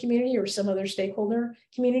nonprofit community or some other stakeholder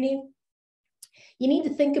community, you need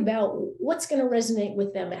to think about what's going to resonate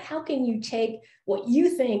with them. And how can you take what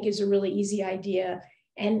you think is a really easy idea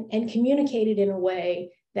and communicate it in a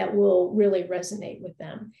way that will really resonate with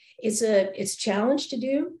them. It's a challenge to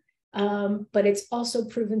do. But it's also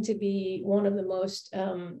proven to be one of the most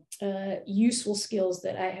useful skills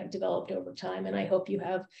that I have developed over time. And I hope you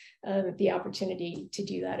have the opportunity to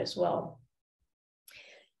do that as well.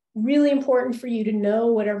 Really important for you to know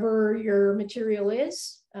whatever your material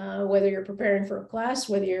is, whether you're preparing for a class,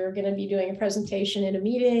 whether you're going to be doing a presentation in a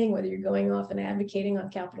meeting, whether you're going off and advocating on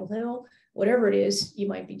Capitol Hill, whatever it is you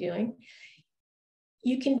might be doing.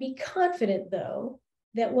 You can be confident, though,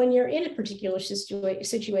 that when you're in a particular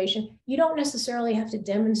situation, you don't necessarily have to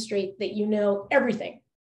demonstrate that you know everything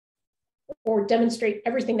or demonstrate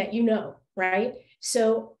everything that you know, right?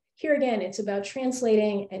 So here again, it's about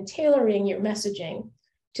translating and tailoring your messaging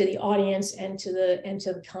to the audience and to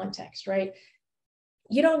the context, right?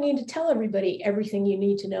 You don't need to tell everybody everything you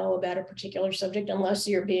need to know about a particular subject unless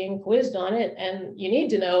you're being quizzed on it, and you need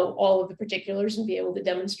to know all of the particulars and be able to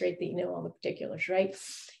demonstrate that you know all the particulars, right?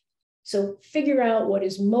 So figure out what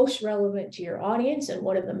is most relevant to your audience and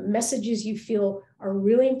what are the messages you feel are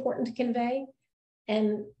really important to convey,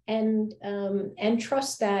 and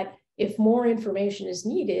trust that if more information is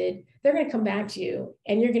needed, they're going to come back to you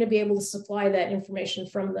and you're going to be able to supply that information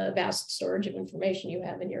from the vast storage of information you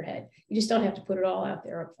have in your head. You just don't have to put it all out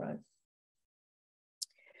there up front.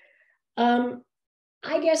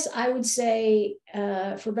 I guess I would say,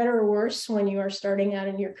 for better or worse, when you are starting out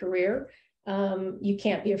in your career, you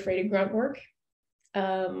can't be afraid of grunt work.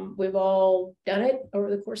 We've all done it over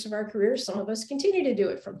the course of our careers. Some of us continue to do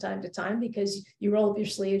it from time to time because you roll up your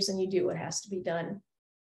sleeves and you do what has to be done.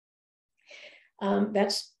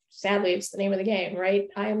 That's sadly, it's the name of the game, right?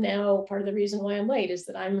 I am now, part of the reason why I'm late is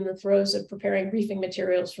that I'm in the throes of preparing briefing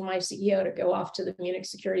materials for my CEO to go off to the Munich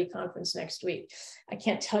Security Conference next week. I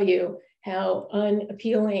can't tell you how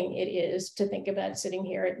unappealing it is to think about sitting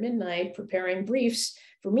here at midnight preparing briefs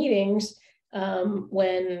for meetings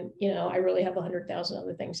when, you know, I really have 100,000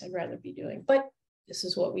 other things I'd rather be doing, but this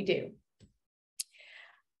is what we do.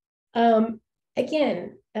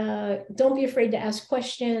 Again, don't be afraid to ask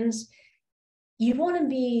questions. You want to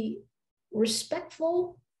be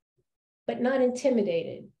respectful, but not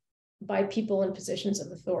intimidated by people in positions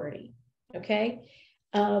of authority, okay?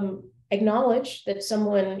 Acknowledge that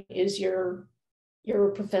someone is your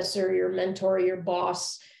professor, your mentor, your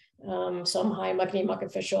boss, some high muckety-muck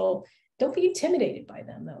official. Don't be intimidated by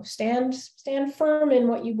them, though. Stand firm in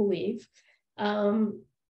what you believe,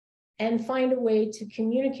 and find a way to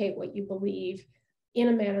communicate what you believe in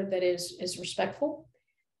a manner that is respectful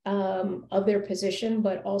of their position,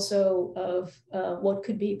 but also of what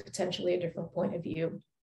could be potentially a different point of view.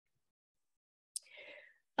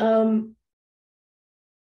 The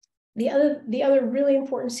other really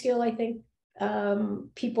important skill I think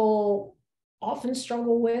people often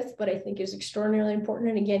struggle with, but I think is extraordinarily important,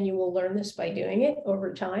 and again, you will learn this by doing it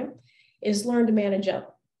over time, is learn to manage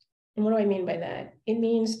up. And what do I mean by that? It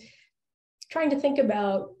means trying to think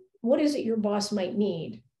about what is it your boss might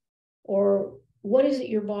need, or what is it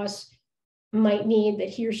your boss might need that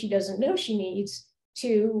he or she doesn't know she needs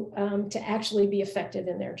to actually be effective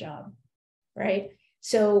in their job, right?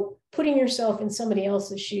 So putting yourself in somebody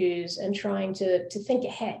else's shoes and trying to think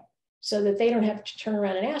ahead so that they don't have to turn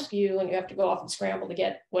around and ask you and you have to go off and scramble to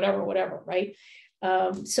get whatever, right?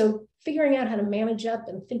 So figuring out how to manage up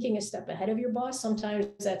and thinking a step ahead of your boss, sometimes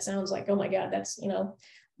that sounds like, oh my God, that's,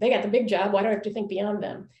 they got the big job. Why do I have to think beyond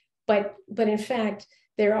them? But in fact,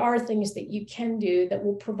 there are things that you can do that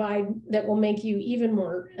will make you even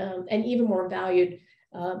more, an even more valued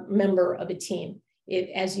member of a team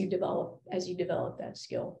as you develop that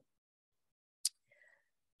skill.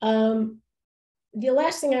 The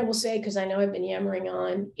last thing I will say, because I know I've been yammering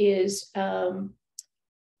on, is one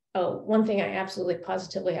thing I absolutely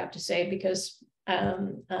positively have to say, because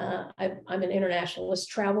I'm an internationalist.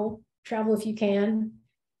 Travel if you can,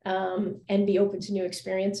 and be open to new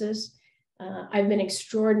experiences. I've been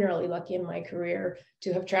extraordinarily lucky in my career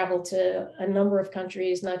to have traveled to a number of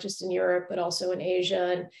countries, not just in Europe, but also in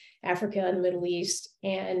Asia and Africa and the Middle East.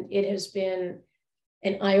 And it has been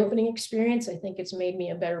an eye-opening experience. I think it's made me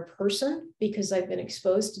a better person because I've been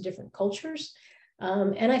exposed to different cultures.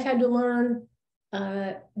 And I've had to learn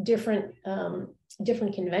different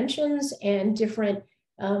conventions and different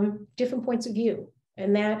points of view.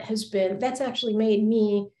 And that's actually made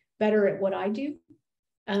me better at what I do.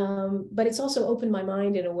 But it's also opened my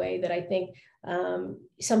mind in a way that I think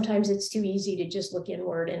sometimes it's too easy to just look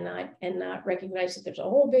inward and not recognize that there's a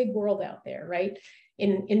whole big world out there, right?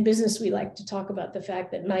 In business, we like to talk about the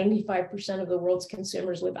fact that 95% of the world's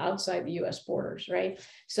consumers live outside the US borders, right?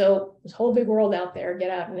 So there's a whole big world out there. Get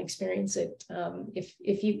out and experience it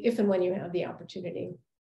if and when you have the opportunity.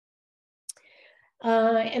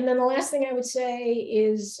 And then the last thing I would say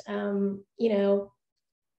is,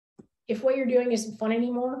 if what you're doing isn't fun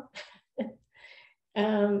anymore,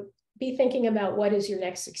 be thinking about what is your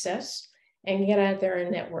next success and get out there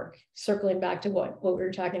and network. Circling back to what we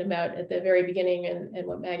were talking about at the very beginning and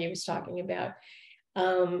what Maggie was talking about.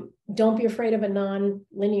 Don't be afraid of a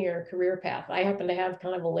non-linear career path. I happen to have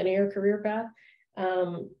kind of a linear career path,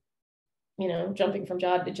 jumping from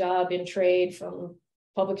job to job in trade, from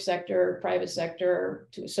public sector, private sector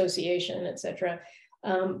to association, et cetera.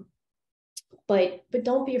 But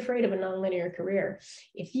don't be afraid of a nonlinear career.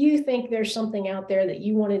 If you think there's something out there that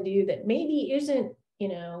you want to do that maybe isn't,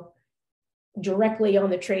 directly on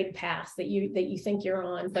the trade path that you think you're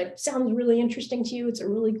on, but sounds really interesting to you, it's a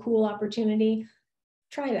really cool opportunity,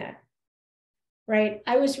 try that. Right?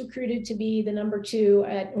 I was recruited to be the number 2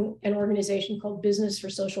 at an organization called Business for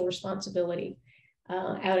Social Responsibility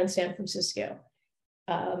out in San Francisco.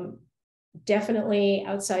 Definitely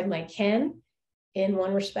outside my ken in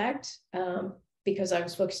one respect, because I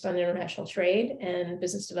was focused on international trade and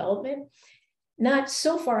business development. Not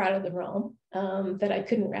so far out of the realm that I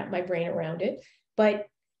couldn't wrap my brain around it, but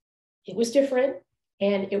it was different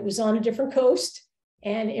and it was on a different coast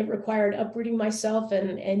and it required uprooting myself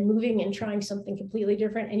and moving and trying something completely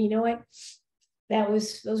different. And you know what?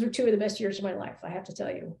 Those were 2 of the best years of my life, I have to tell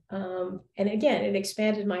you. And again, it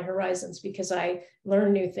expanded my horizons because I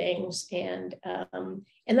learned new things. And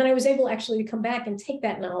then I was able actually to come back and take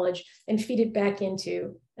that knowledge and feed it back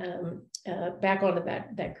into, back onto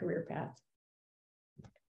that career path.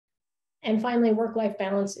 And finally, work-life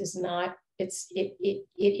balance is not, it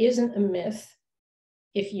isn't a myth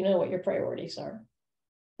if you know what your priorities are.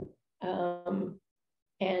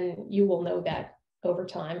 And you will know that over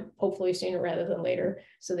time, hopefully sooner rather than later,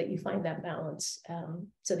 so that you find that balance,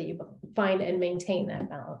 so that you find and maintain that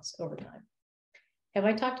balance over time. Have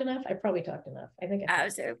I talked enough? I probably talked enough. I think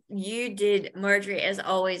so you did, Marjorie, as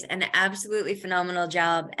always, an absolutely phenomenal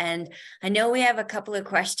job. And I know we have a couple of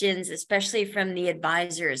questions, especially from the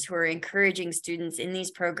advisors who are encouraging students in these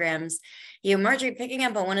programs. Marjorie, picking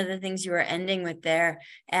up on one of the things you were ending with there,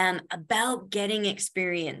 about getting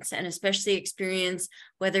experience, and especially experience,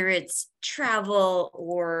 whether it's travel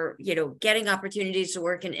or, getting opportunities to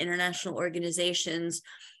work in international organizations,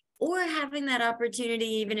 or having that opportunity,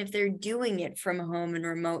 even if they're doing it from home and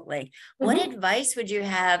remotely. Mm-hmm. What advice would you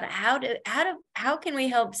have? How can we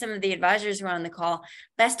help some of the advisors who are on the call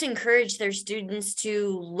best encourage their students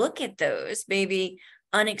to look at those maybe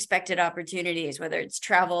unexpected opportunities, whether it's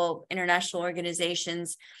travel, international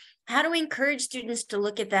organizations? How do we encourage students to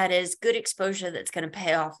look at that as good exposure that's going to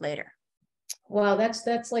pay off later? Well,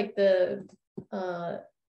 that's like the,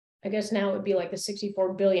 I guess now it would be like the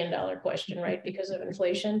 $64 billion question, right? Because of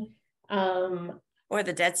inflation. Or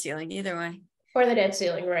the debt ceiling, either way. Or the debt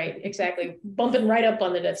ceiling, right, exactly. Bumping right up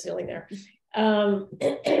on the debt ceiling there.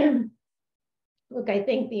 Look, I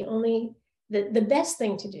think the best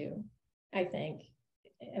thing to do, I think,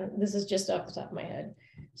 and this is just off the top of my head,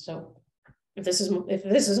 so if this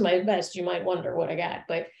is my best, you might wonder what I got,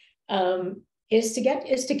 but is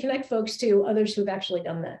to connect folks to others who've actually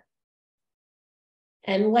done that,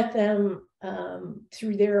 and let them,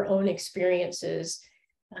 through their own experiences,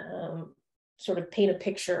 sort of paint a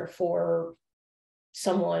picture for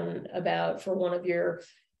someone about, for one of your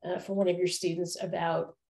students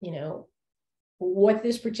about, you know, what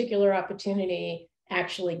this particular opportunity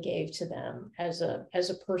actually gave to them as a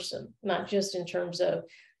person, not just in terms of,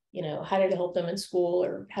 you know, how did it help them in school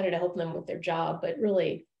or how did it help them with their job, but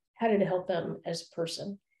really how did it help them as a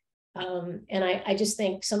person. And I just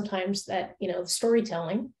think sometimes that, you know,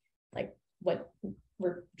 storytelling, like what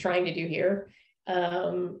we're trying to do here,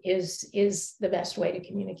 is the best way to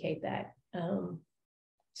communicate that.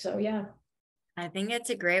 So yeah. I think it's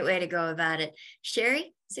a great way to go about it.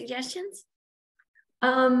 Sherry, suggestions?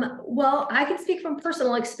 Well, I can speak from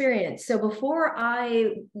personal experience. So before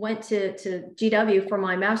I went to GW for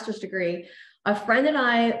my master's degree, a friend and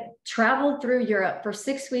I traveled through Europe for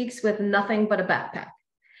 6 weeks with nothing but a backpack.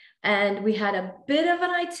 And we had a bit of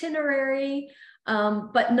an itinerary,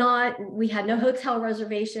 but we had no hotel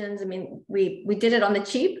reservations. I mean, we did it on the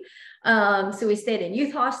cheap. So we stayed in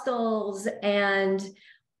youth hostels, and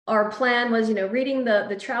our plan was, you know, reading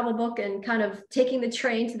the travel book and kind of taking the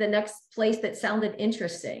train to the next place that sounded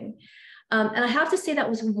interesting. And I have to say that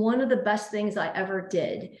was one of the best things I ever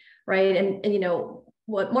did, right? And you know,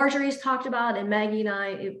 what Marjorie's talked about, and Maggie and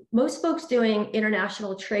I, most folks doing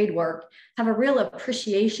international trade work have a real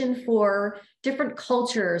appreciation for different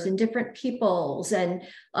cultures and different peoples, and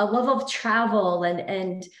a love of travel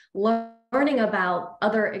and learning about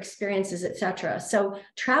other experiences, etc. So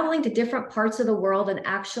traveling to different parts of the world and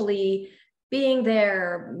actually being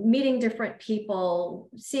there, meeting different people,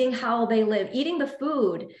 seeing how they live, eating the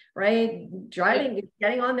food, right? Driving,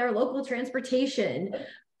 getting on their local transportation.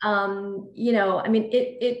 You know, I mean,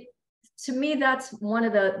 it to me, that's one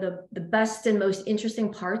of the best and most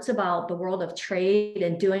interesting parts about the world of trade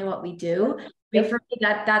and doing what we do. I mean, for me,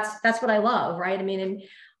 that's what I love, right? I mean, and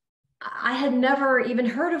I had never even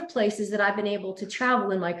heard of places that I've been able to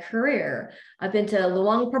travel in my career. I've been to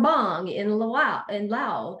Luang Prabang in Laos.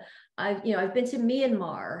 I've been to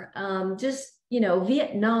Myanmar, just, you know,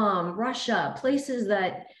 Vietnam, Russia, places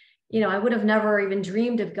that, you know, I would have never even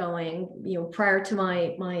dreamed of going, you know, prior to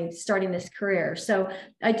my starting this career. So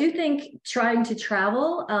I do think trying to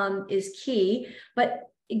travel is key, but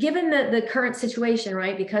given the current situation,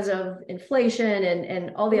 right, because of inflation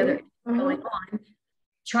and all the other going on,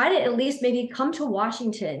 try to at least maybe come to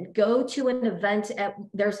Washington, go to an event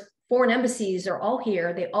there's foreign embassies are all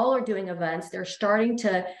here. They all are doing events. They're starting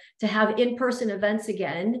to have in-person events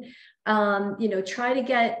again. You know, try to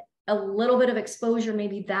get a little bit of exposure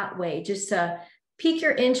maybe that way, just to pique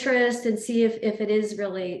your interest and see if it is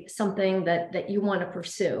really something that you want to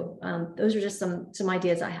pursue. Those are just some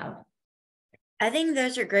ideas I have. I think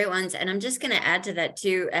those are great ones. And I'm just going to add to that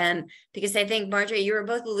too, because I think, Marjorie, you were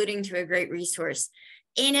both alluding to a great resource.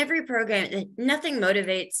 In every program, nothing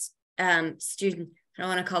motivates students, I don't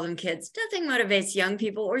want to call them kids, nothing motivates young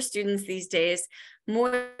people or students these days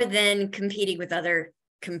more than competing with other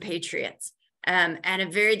compatriots. And a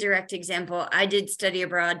very direct example, I did studied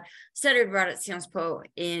abroad at Sciences Po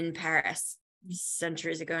in Paris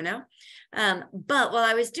centuries ago now. But while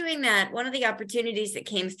I was doing that, one of the opportunities that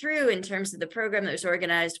came through in terms of the program that was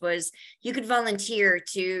organized was you could volunteer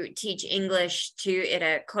to teach English at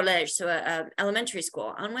a college, so a elementary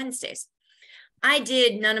school, on Wednesdays. I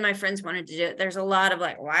did. None of my friends wanted to do it. There's a lot of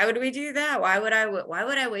like, why would we do that? Why would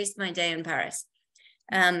I waste my day in Paris?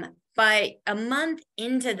 By a month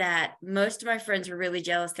into that, most of my friends were really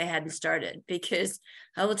jealous they hadn't started, because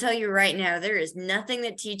I will tell you right now, there is nothing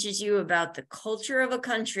that teaches you about the culture of a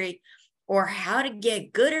country or how to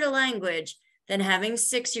get good at a language than having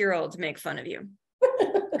 6-year-olds make fun of you.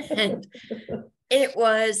 And it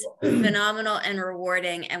was phenomenal and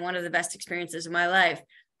rewarding and one of the best experiences of my life.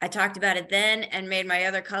 I talked about it then and made my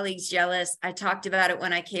other colleagues jealous. I talked about it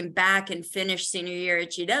when I came back and finished senior year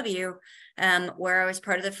at GW, where I was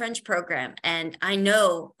part of the French program. And I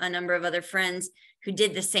know a number of other friends who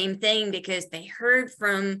did the same thing because they heard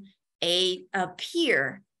from a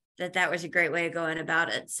peer that was a great way of going about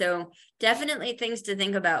it. So definitely things to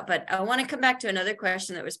think about. But I want to come back to another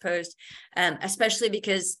question that was posed, especially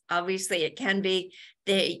because obviously it can be,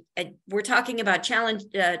 we're talking about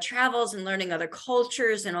travels and learning other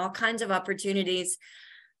cultures and all kinds of opportunities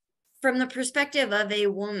from the perspective of a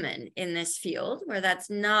woman in this field, where that's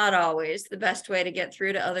not always the best way to get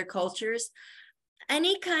through to other cultures.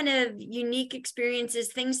 Any kind of unique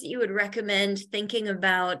experiences, things that you would recommend thinking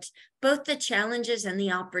about both the challenges and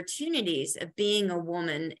the opportunities of being a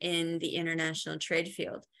woman in the international trade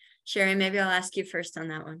field? Sherry, maybe I'll ask you first on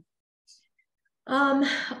that one.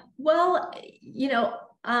 Well,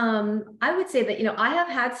 I would say that, I have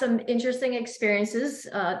had some interesting experiences,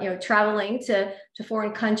 traveling to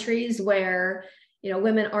foreign countries where,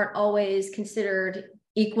 women aren't always considered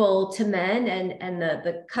equal to men, and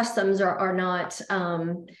the customs are not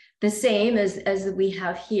the same as we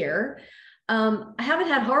have here. I haven't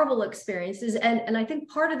had horrible experiences. And I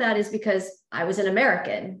think part of that is because I was an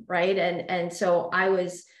American, right? And so I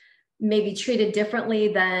was maybe treated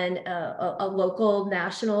differently than a local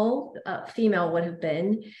national female would have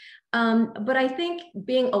been. But I think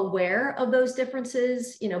being aware of those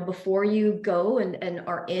differences, before you go and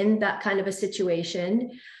are in that kind of a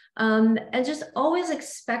situation, and just always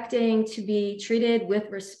expecting to be treated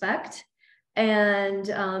with respect. And,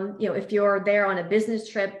 if you're there on a business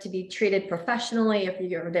trip, to be treated professionally. If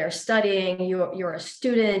you're there studying, you're a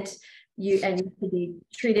student, you to be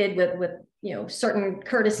treated with certain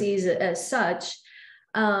courtesies as such,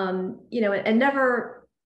 and never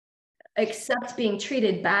accept being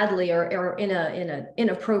treated badly or in a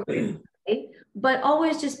inappropriate way, but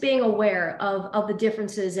always just being aware of the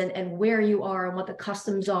differences and where you are and what the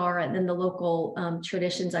customs are, and then the local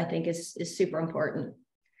traditions, I think is super important.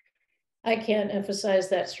 I can't emphasize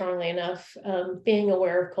that strongly enough. Being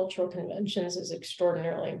aware of cultural conventions is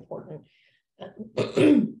extraordinarily important.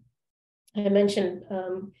 I mentioned,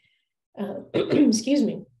 excuse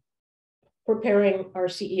me, preparing our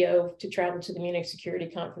CEO to travel to the Munich Security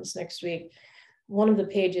Conference next week. One of the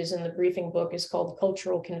pages in the briefing book is called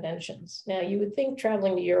Cultural Conventions. Now, you would think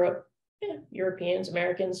traveling to Europe, Europeans,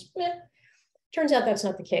 Americans, turns out that's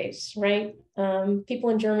not the case, right?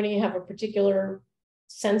 People in Germany have a particular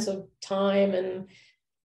sense of time and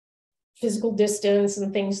physical distance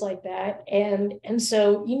and things like that. And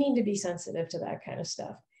so you need to be sensitive to that kind of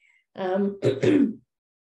stuff. In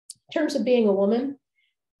terms of being a woman,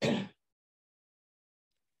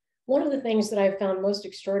 one of the things that I've found most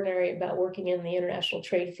extraordinary about working in the international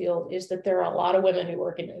trade field is that there are a lot of women who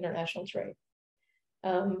work in international trade.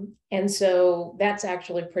 And so that's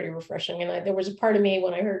actually pretty refreshing. And there was a part of me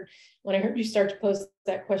when I heard you start to pose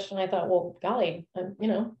that question, I thought, well, golly,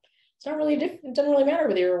 it's not really different. It doesn't really matter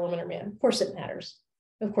whether you're a woman or man. Of course it matters.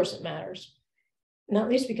 Of course it matters. Not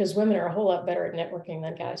least because women are a whole lot better at networking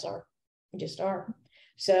than guys are. They just are.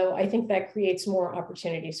 So I think that creates more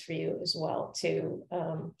opportunities for you as well to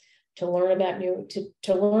learn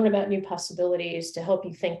about new possibilities, to help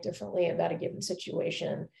you think differently about a given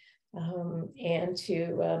situation, and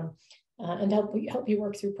help you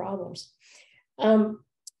work through problems.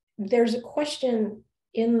 There's a question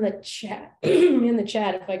in the chat.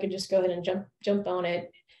 If I could just go ahead and jump on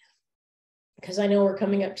it, because I know we're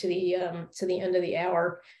coming up to the end of the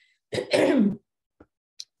hour.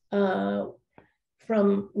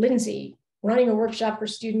 From Lindsay, running a workshop for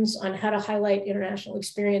students on how to highlight international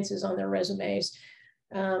experiences on their resumes.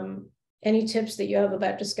 Any tips that you have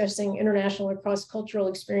about discussing international or cross-cultural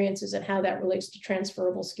experiences and how that relates to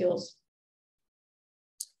transferable skills?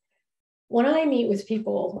 When I meet with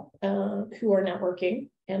people who are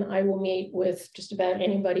networking, and I will meet with just about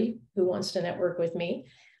anybody who wants to network with me,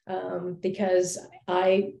 because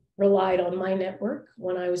I relied on my network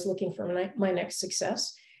when I was looking for my next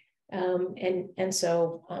success. And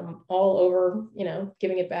so I'm all over,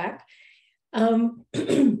 giving it back.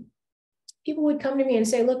 People would come to me and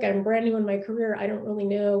say, look, I'm brand new in my career. I don't really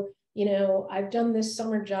know, I've done this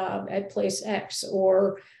summer job at place X,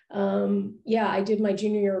 or I did my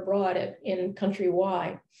junior year abroad in country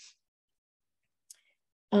Y.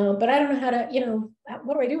 But I don't know how to,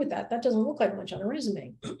 what do I do with that? That doesn't look like much on a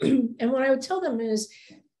resume. And what I would tell them is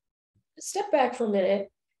step back for a minute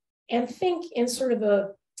and think in sort of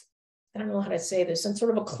I don't know how to say this, in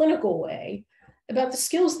sort of a clinical way about the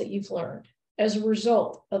skills that you've learned as a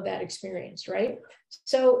result of that experience, right?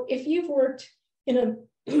 So if you've worked in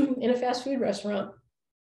a fast food restaurant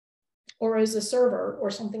or as a server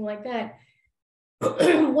or something like that,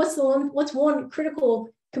 what's one critical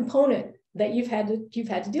component that you've had to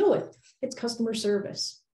deal with? It's customer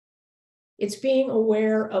service. It's being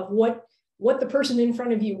aware of what the person in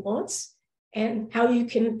front of you wants and how you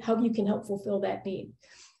can help fulfill that need.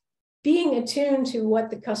 Being attuned to what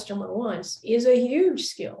the customer wants is a huge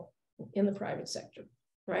skill in the private sector,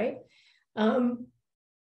 right? The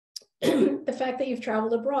fact that you've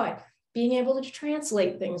traveled abroad, being able to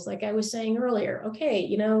translate things like I was saying earlier. Okay,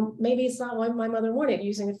 maybe it's not what my mother wanted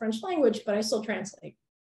using the French language, but I still translate.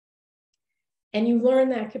 And you learn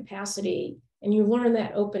that capacity and you learn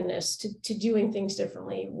that openness to doing things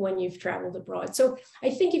differently when you've traveled abroad. So I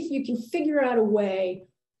think if you can figure out a way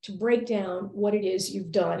to break down what it is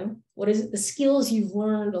you've done, what is it, the skills you've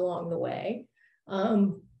learned along the way.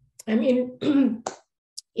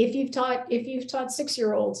 if you've taught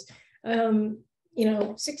 6-year-olds, you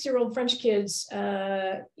know, 6-year-old French kids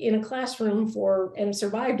in a classroom and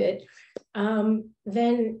survived it,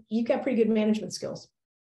 then you've got pretty good management skills.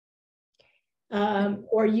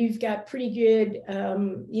 Or you've got pretty good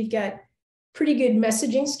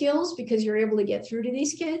messaging skills because you're able to get through to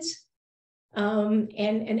these kids,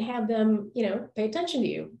 and have them, you know, pay attention to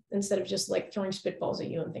you instead of just like throwing spitballs at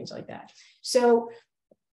you and things like that. So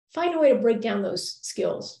find a way to break down those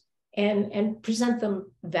skills and present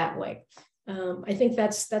them that way. I think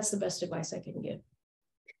that's the best advice I can give.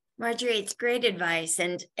 Marjorie, it's great advice.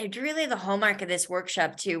 And it's really the hallmark of this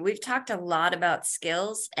workshop too. We've talked a lot about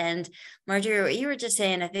skills, and Marjorie, what you were just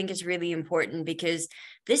saying, I think is really important, because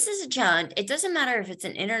this is a challenge. It doesn't matter if it's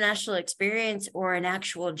an international experience or an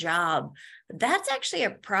actual job. That's actually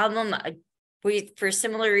a problem. For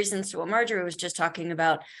similar reasons to what Marjorie was just talking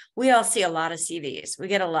about, we all see a lot of CVs. We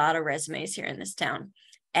get a lot of resumes here in this town.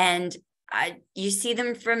 And you see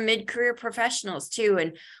them from mid-career professionals too.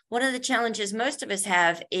 And one of the challenges most of us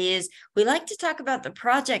have is we like to talk about the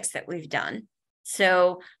projects that we've done.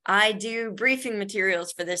 So I do briefing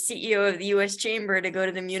materials for the CEO of the US Chamber to go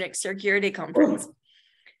to the Munich Security Conference.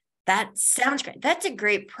 That sounds great. That's a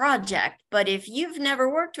great project. But if you've never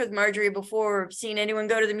worked with Marjorie before or seen anyone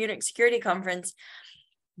go to the Munich Security Conference,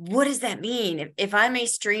 what does that mean? If I'm a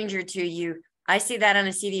stranger to you, I see that on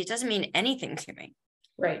a CV, it doesn't mean anything to me.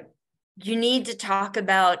 Right. You need to talk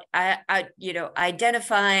about,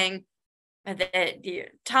 identifying the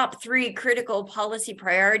top 3 critical policy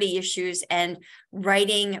priority issues and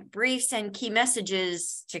writing briefs and key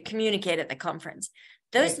messages to communicate at the conference.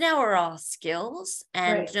 Those now are all skills,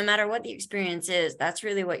 and no matter what the experience is, that's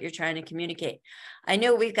really what you're trying to communicate. I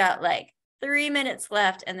know we've got like 3 minutes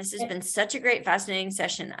left, and this has been such a great, fascinating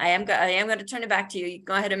session. I am going to turn it back to you. You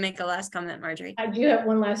go ahead and make a last comment, Marjorie. I do have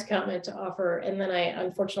one last comment to offer, and then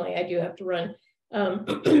unfortunately I do have to run.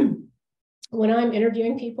 When I'm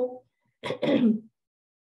interviewing people,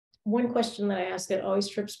 one question that I ask that always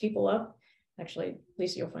trips people up, actually,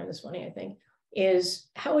 Lisa, you'll find this funny, I think, is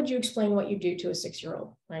how would you explain what you do to a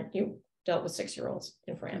 6-year-old, right? You dealt with 6-year-olds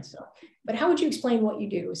in France, but how would you explain what you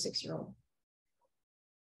do to a 6-year-old?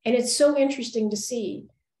 And it's so interesting to see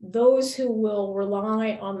those who will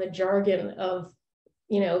rely on the jargon of,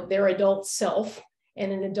 you know, their adult self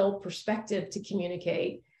and an adult perspective to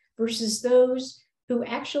communicate versus those who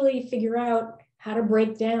actually figure out how to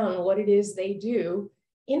break down what it is they do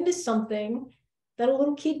into something that a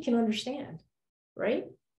little kid can understand, right?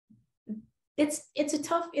 It's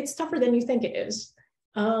tougher than you think it is,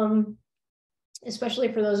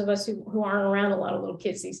 especially for those of us who aren't around a lot of little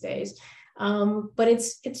kids these days. But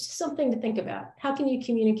it's just something to think about. How can you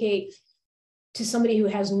communicate to somebody who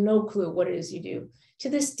has no clue what it is you do? To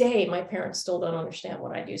this day, my parents still don't understand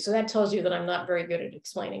what I do. So that tells you that I'm not very good at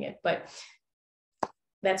explaining it, but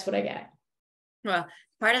that's what I got. Well,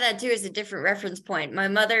 part of that too is a different reference point. My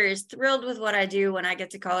mother is thrilled with what I do when I get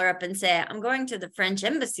to call her up and say, I'm going to the French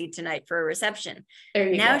embassy tonight for a reception.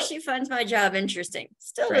 Now she finds my job interesting.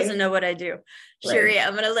 Still doesn't know what I do. Sherry,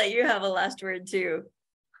 I'm going to let you have a last word too.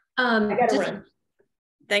 I gotta run.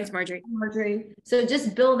 Thanks, Marjorie. So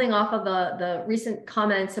just building off of the recent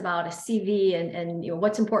comments about a CV and you know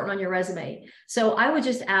what's important on your resume. So I would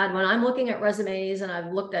just add, when I'm looking at resumes, and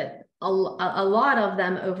I've looked at a lot of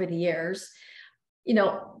them over the years, you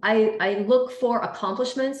know, I look for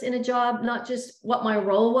accomplishments in a job, not just what my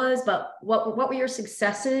role was, but what were your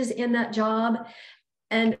successes in that job.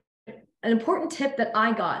 And an important tip that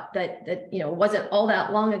I got that you know wasn't all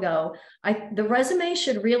that long ago, the resume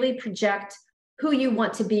should really project who you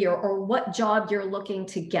want to be or what job you're looking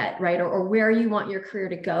to get, right? Or where you want your career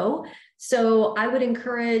to go. So I would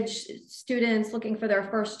encourage students looking for their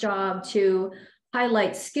first job to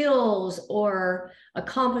highlight skills or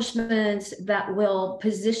accomplishments that will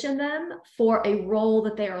position them for a role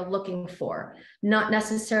that they are looking for, not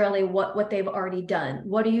necessarily what they've already done.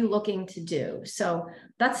 What are you looking to do? So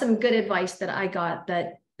that's some good advice that I got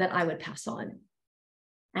that I would pass on.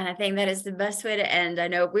 And I think that is the best way to end. I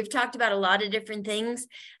know we've talked about a lot of different things.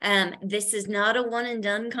 This is not a one and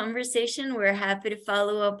done conversation. We're happy to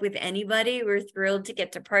follow up with anybody. We're thrilled to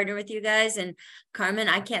get to partner with you guys. And Carmen,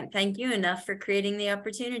 I can't thank you enough for creating the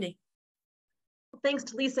opportunity. Thanks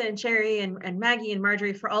to Lisa and Sherry and Maggie and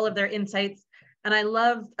Marjorie for all of their insights. And I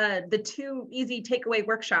love the 2 easy takeaway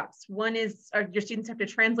workshops. One is your students have to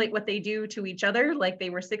translate what they do to each other like they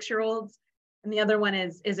were 6-year-olds. And the other one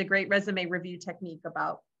is a great resume review technique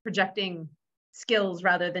about projecting skills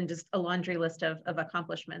rather than just a laundry list of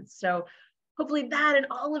accomplishments. So hopefully that and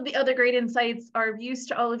all of the other great insights are of use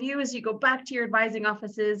to all of you as you go back to your advising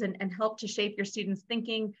offices and help to shape your students'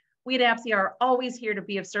 thinking We at APSIA are always here to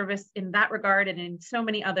be of service in that regard and in so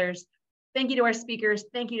many others. Thank you to our speakers,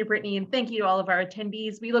 thank you to Brittany, and thank you to all of our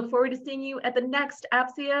attendees. We look forward to seeing you at the next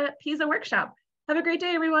APSIA PISA workshop. Have a great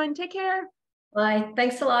day, everyone. Take care. Bye.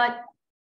 Thanks a lot.